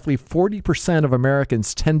 Roughly 40% of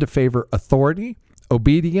Americans tend to favor authority,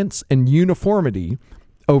 obedience, and uniformity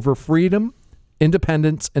over freedom,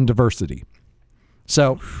 independence, and diversity.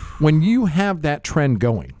 So when you have that trend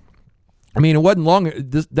going, I mean, it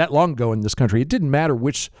wasn't that long ago in this country. It didn't matter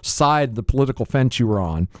which side of the political fence you were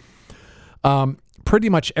on. Pretty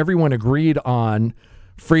much everyone agreed on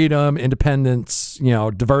freedom, independence,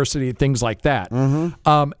 diversity, things like that.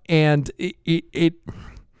 Mm-hmm. And it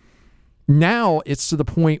now it's to the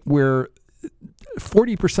point where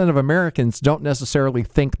 40% of Americans don't necessarily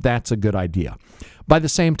think that's a good idea. By the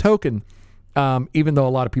same token, even though a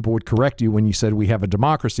lot of people would correct you when you said we have a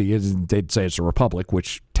democracy, they'd say it's a republic,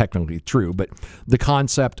 which technically is true. But the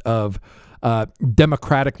concept of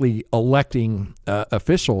democratically electing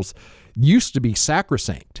officials used to be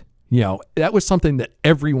sacrosanct. That was something that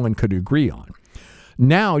everyone could agree on.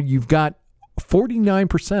 Now you've got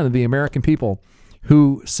 49% of the American people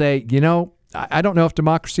who say, I don't know if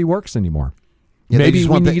democracy works anymore. Yeah, maybe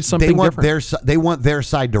we need something different. They want their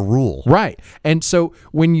side to rule. Right. And so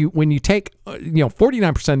when you take,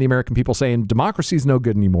 49% of the American people saying democracy is no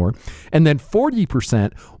good anymore, and then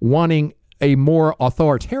 40% wanting a more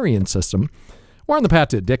authoritarian system, we're on the path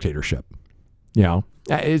to a dictatorship.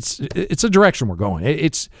 It's a direction we're going.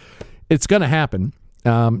 It's going to happen.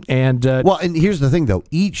 And here's the thing, though.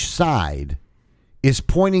 Each side is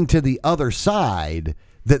pointing to the other side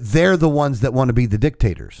that they're the ones that want to be the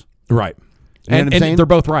dictators. Right. And they're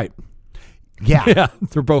both right. Yeah. Yeah,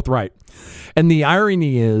 they're both right. And the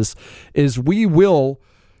irony is we will,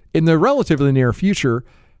 in the relatively near future,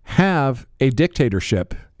 have a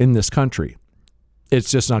dictatorship in this country.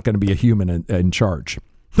 It's just not going to be a human in charge.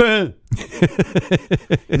 You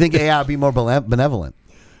think AI will be more benevolent?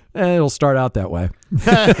 It'll start out that way.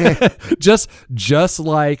 just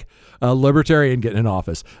like a libertarian getting in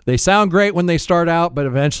office. They sound great when they start out, but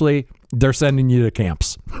eventually they're sending you to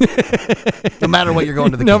camps. No matter what, you're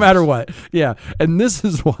going to the camps. No matter what. Yeah. And this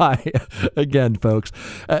is why, again, folks,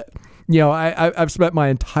 I've spent my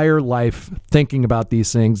entire life thinking about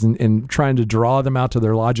these things and trying to draw them out to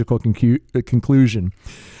their logical conclusion.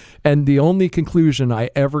 And the only conclusion I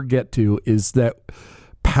ever get to is that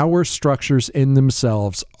power structures in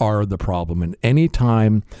themselves are the problem. And any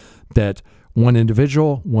time that one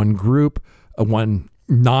individual, one group, one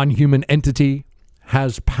non-human entity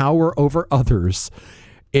has power over others,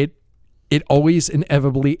 it always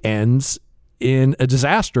inevitably ends in a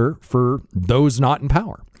disaster for those not in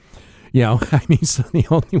power. So the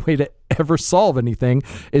only way to ever solve anything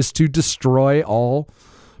is to destroy all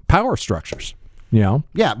power structures. Yeah,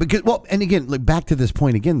 because, and again, back to this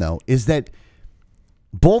point again, though, is that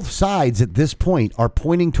both sides at this point are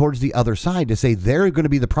pointing towards the other side to say they're going to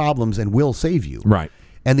be the problems and we'll save you. Right.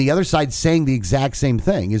 And the other side's saying the exact same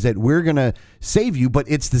thing, is that we're going to save you, but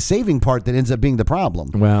it's the saving part that ends up being the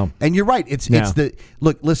problem. Well, and you're right. It's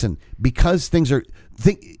listen, because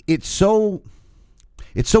it's so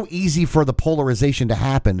easy for the polarization to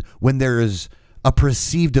happen when there is a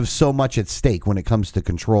perceived of so much at stake when it comes to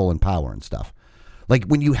control and power and stuff. Like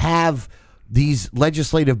when you have these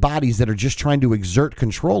legislative bodies that are just trying to exert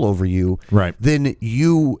control over you, right? Then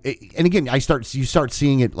and again, you start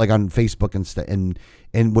seeing it like on Facebook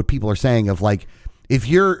and what people are saying of like, if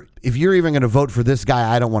you're even going to vote for this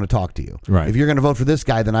guy, I don't want to talk to you. Right. If you're going to vote for this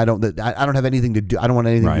guy, then I don't have anything to do. I don't want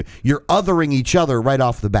anything. Right. To do. You're othering each other right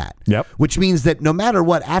off the bat. Yep. Which means that no matter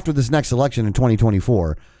what, after this next election in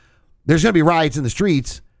 2024, there's going to be riots in the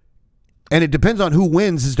streets, and it depends on who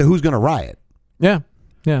wins as to who's going to riot. Yeah.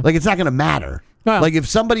 Like, it's not going to matter. Well, like, if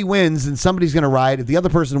somebody wins, then somebody's going to riot. If the other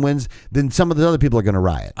person wins, then some of the other people are going to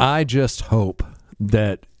riot. I just hope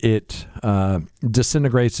that it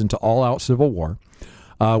disintegrates into all-out civil war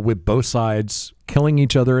with both sides killing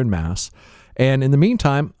each other en masse. And in the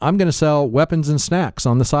meantime, I'm going to sell weapons and snacks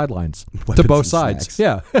on the sidelines to both sides.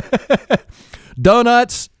 Snacks. Yeah.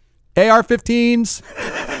 Donuts, AR-15s.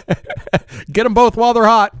 Get them both while they're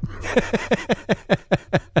hot.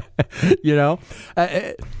 You know?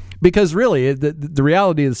 Because really, the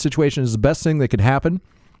reality of the situation is the best thing that could happen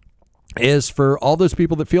is for all those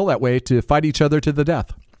people that feel that way to fight each other to the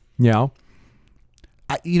death. You know?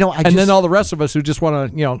 Then all the rest of us who just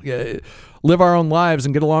want to, live our own lives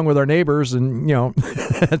and get along with our neighbors, and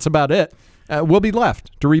that's about it. We'll be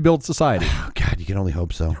left to rebuild society. Oh God, you can only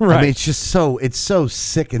hope so. Right. I mean, it's so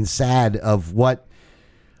sick and sad of what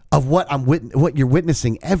you're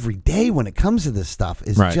witnessing every day when it comes to this stuff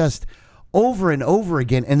is just over and over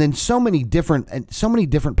again, and then so many different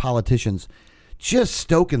politicians just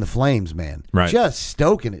stoking the flames, man. Right. Just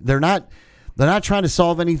stoking it. They're not trying to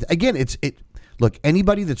solve anything. Again, Look,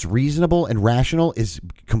 anybody that's reasonable and rational is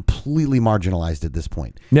completely marginalized at this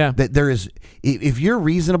point. Yeah. That there is, if you're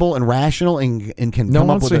reasonable and rational and can no come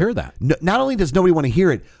one up wants with to hear that. Not only does nobody want to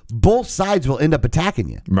hear it, both sides will end up attacking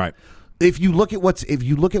you. Right. If you look at what's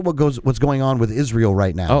going on with Israel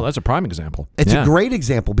right now. Oh, that's a prime example. It's a great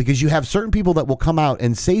example because you have certain people that will come out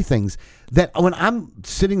and say things that when I'm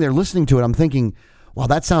sitting there listening to it, I'm thinking, wow,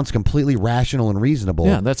 that sounds completely rational and reasonable.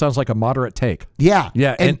 Yeah, that sounds like a moderate take. Yeah.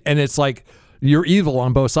 Yeah, and it's like you're evil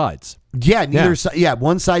on both sides. Yeah,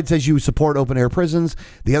 one side says you support open air prisons,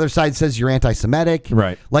 the other side says you're anti-Semitic.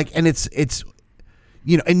 Right. Like, and it's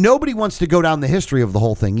and nobody wants to go down the history of the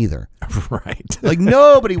whole thing either. Right. Like,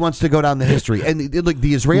 nobody wants to go down the history. And like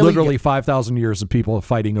the Israeli, literally 5,000 years of people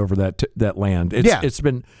fighting over that land.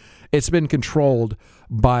 It's been controlled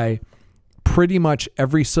by pretty much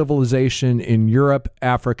every civilization in Europe,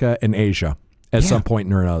 Africa, and Asia at some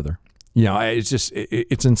point or another. It's just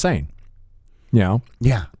it's insane. Yeah.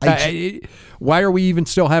 Why are we even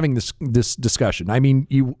still having this discussion? I mean,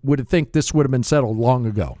 you would think this would have been settled long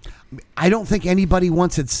ago. I don't think anybody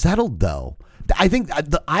wants it settled, though. I think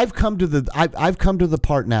I've come to the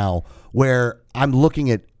part now where I'm looking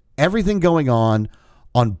at everything going on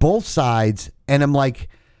both sides, and I'm like,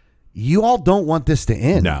 you all don't want this to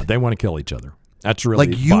end. No, they want to kill each other. That's really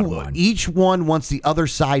the bottom line. Each one wants the other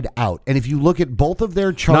side out. And if you look at both of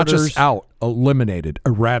their charters, not just out, eliminated,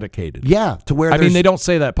 eradicated. Yeah, to where they don't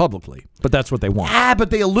say that publicly, but that's what they want. But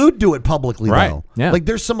they allude to it publicly, right. though. Yeah. Like,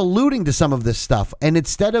 there's some alluding to some of this stuff, and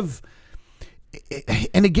instead of,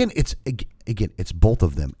 and again, it's both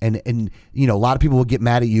of them, and a lot of people will get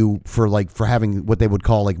mad at you for having what they would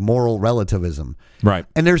call like moral relativism, right?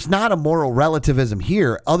 And there's not a moral relativism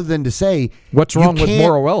here, other than to say what's wrong with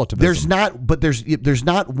moral relativism. There's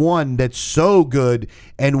not one that's so good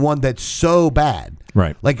and one that's so bad,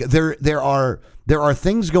 right? Like there are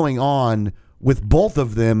things going on with both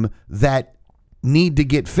of them that need to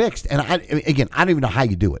get fixed, and I don't even know how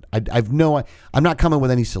you do it. I'm not coming with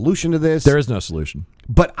any solution to this. There is no solution.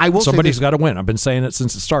 But I will. Somebody's got to win. I've been saying it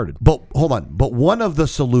since it started. But hold on. But one of the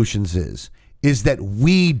solutions is that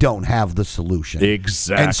we don't have the solution.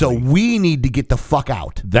 Exactly. And so we need to get the fuck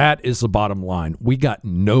out. That is the bottom line. We got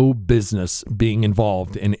no business being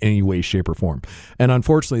involved in any way, shape, or form. And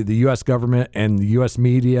unfortunately, the U.S. government and the U.S.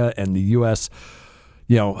 media and the U.S.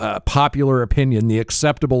 Popular opinion, the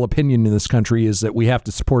acceptable opinion in this country is that we have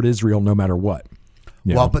to support Israel no matter what.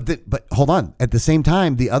 Well, but hold on. At the same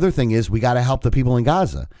time, the other thing is we got to help the people in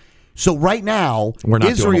Gaza. So right now, we're not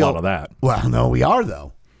Israel, doing a lot of that. Well, no, we are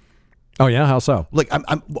though. Oh yeah, how so? Like,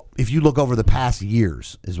 if you look over the past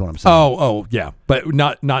years, is what I'm saying. Oh yeah, but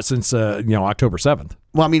not since October 7th.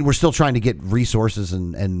 Well, I mean, we're still trying to get resources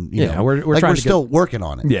and we're still working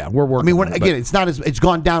on it. Yeah, we're working. I mean, it's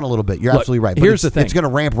gone down a little bit. You're absolutely right. But here's the thing: it's going to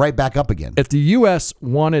ramp right back up again. If the U.S.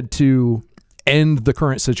 wanted to end the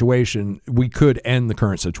current situation, we could end the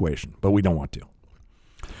current situation, but we don't want to.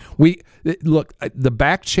 The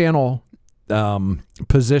back channel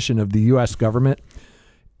position of the U.S. government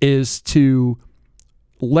is to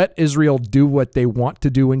let Israel do what they want to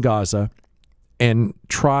do in Gaza and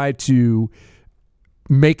try to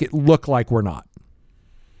make it look like we're not.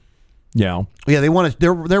 Yeah, they want to.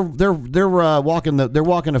 They're walking the. They're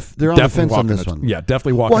on the fence on this one. Yeah,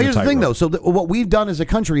 definitely walking. Well, here's the thing, though. So what we've done as a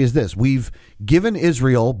country is this: we've given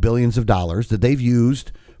Israel billions of dollars that they've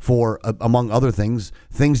used for, among other things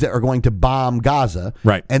that are going to bomb Gaza.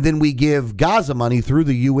 Right. And then we give Gaza money through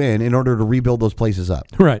the UN in order to rebuild those places up.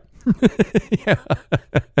 Right.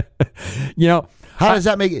 Yeah. How does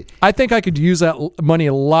that make it? I think I could use that money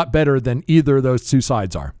a lot better than either of those two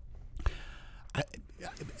sides are.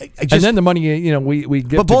 And then the money, we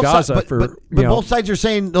give to Gaza but both sides are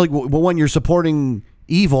saying, like, well, one, you're supporting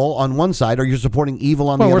evil on one side, or you're supporting evil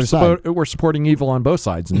on the other side. We're supporting evil on both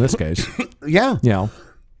sides in this case. Yeah.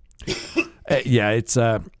 It's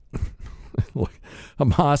look,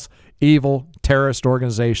 Hamas, evil terrorist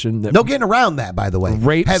organization. No getting around that, by the way.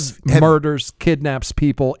 Rapes, murders, kidnaps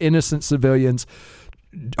people, innocent civilians,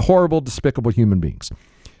 horrible, despicable human beings.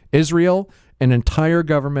 Israel, an entire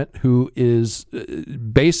government who is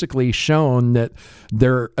basically shown that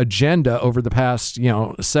their agenda over the past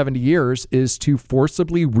 70 years is to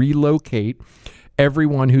forcibly relocate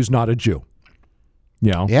everyone who's not a Jew.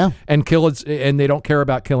 And kill and they don't care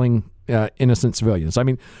about killing innocent civilians. I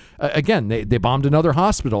mean, again, they bombed another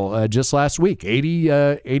hospital just last week.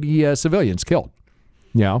 80 civilians killed.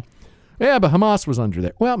 Yeah, but Hamas was under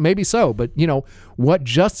there. Well, maybe so, but what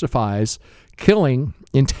justifies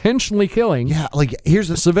intentionally killing? Yeah, like here's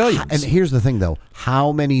the civilians. And here's the thing, though: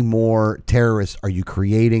 how many more terrorists are you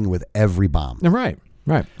creating with every bomb? Right.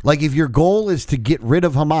 Like if your goal is to get rid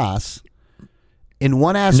of Hamas, in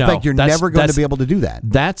one aspect, you're never going to be able to do that.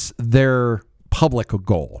 That's their public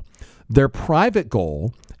goal. Their private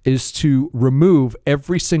goal is to remove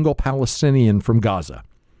every single Palestinian from Gaza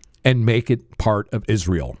and make it part of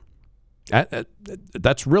Israel.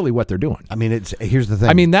 That's really what they're doing. I mean, here's the thing.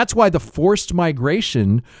 I mean, that's why the forced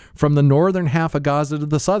migration from the northern half of Gaza to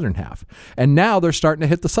the southern half. And now they're starting to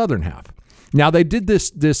hit the southern half. Now, they did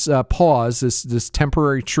this pause, this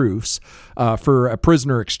temporary truce for a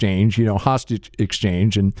prisoner exchange, hostage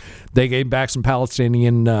exchange, and they gave back some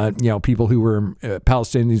Palestinian, people who were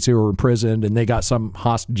Palestinians who were imprisoned, and they got some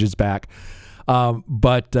hostages back.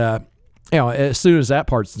 But as soon as that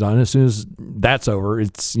part's done, as soon as that's over,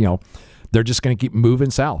 it's they're just going to keep moving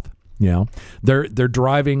south. They're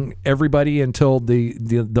driving everybody until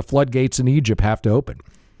the floodgates in Egypt have to open.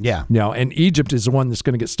 Yeah. And Egypt is the one that's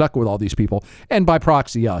going to get stuck with all these people, and by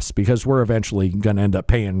proxy us, because we're eventually going to end up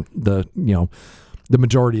paying the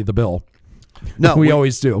majority of the bill. No, we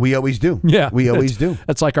always do. We always do. Yeah, we always do.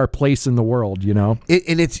 That's like our place in the world, And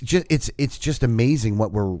it's just amazing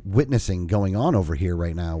what we're witnessing going on over here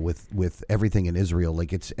right now with everything in Israel.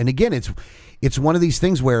 Like it's one of these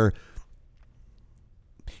things where,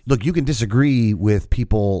 look, you can disagree with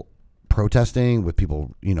people protesting, with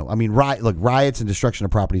people, riots and destruction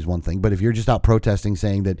of property is one thing, but if you're just out protesting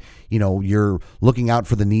saying that, you're looking out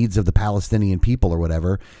for the needs of the Palestinian people or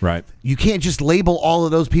whatever, right? You can't just label all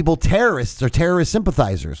of those people terrorists or terrorist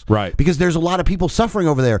sympathizers, right? Because there's a lot of people suffering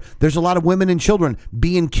over there. There's a lot of women and children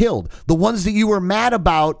being killed. The ones that you were mad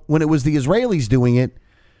about when it was the Israelis doing it,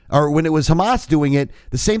 or when it was Hamas doing it,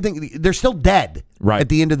 the same thing. They're still dead at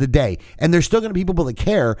the end of the day. And there's still going to be people that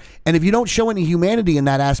care. And if you don't show any humanity in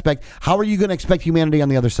that aspect, how are you going to expect humanity on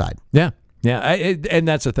the other side? Yeah. And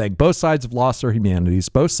that's the thing. Both sides have lost their humanities.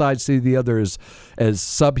 Both sides see the other as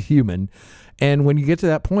subhuman. And when you get to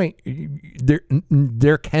that point,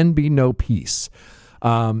 there can be no peace.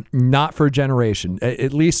 Not for a generation,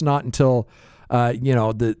 at least not until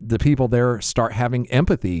the people there start having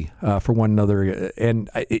empathy for one another, and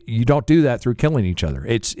you don't do that through killing each other.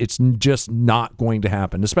 It's just not going to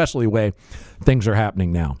happen, especially the way things are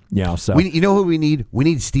happening now. So you know who we need? We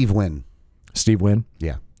need Steve Wynn. Steve Wynn?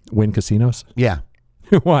 Yeah. Wynn Casinos? Yeah.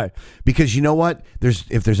 Why? Because you know what?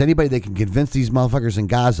 If there's anybody that can convince these motherfuckers in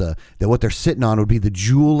Gaza that what they're sitting on would be the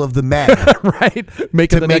jewel of the Med, right? To make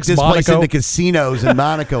this Monaco. Place into casinos in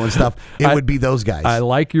Monaco and stuff, would be those guys. I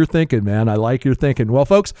like your thinking, man. I like your thinking. Well,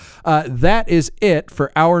 folks, that is it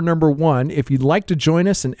for hour number 1. If you'd like to join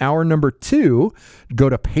us in hour number 2, go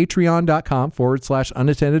to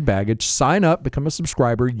patreon.com/unattended baggage. Sign up, become a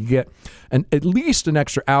subscriber. You get at least an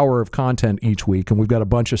extra hour of content each week, and we've got a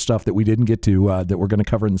bunch of stuff that we didn't get to that we're going to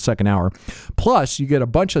cover in the second hour. Plus, you get a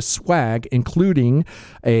bunch of swag, including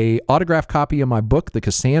a autographed copy of my book, The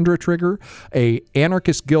Cassandra Trigger, a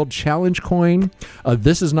Anarchist Guild Challenge coin,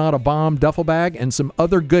 This Is Not a Bomb duffel bag, and some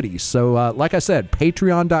other goodies. So, like I said,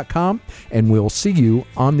 patreon.com, and we'll see you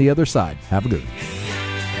on the other side. Have a good one.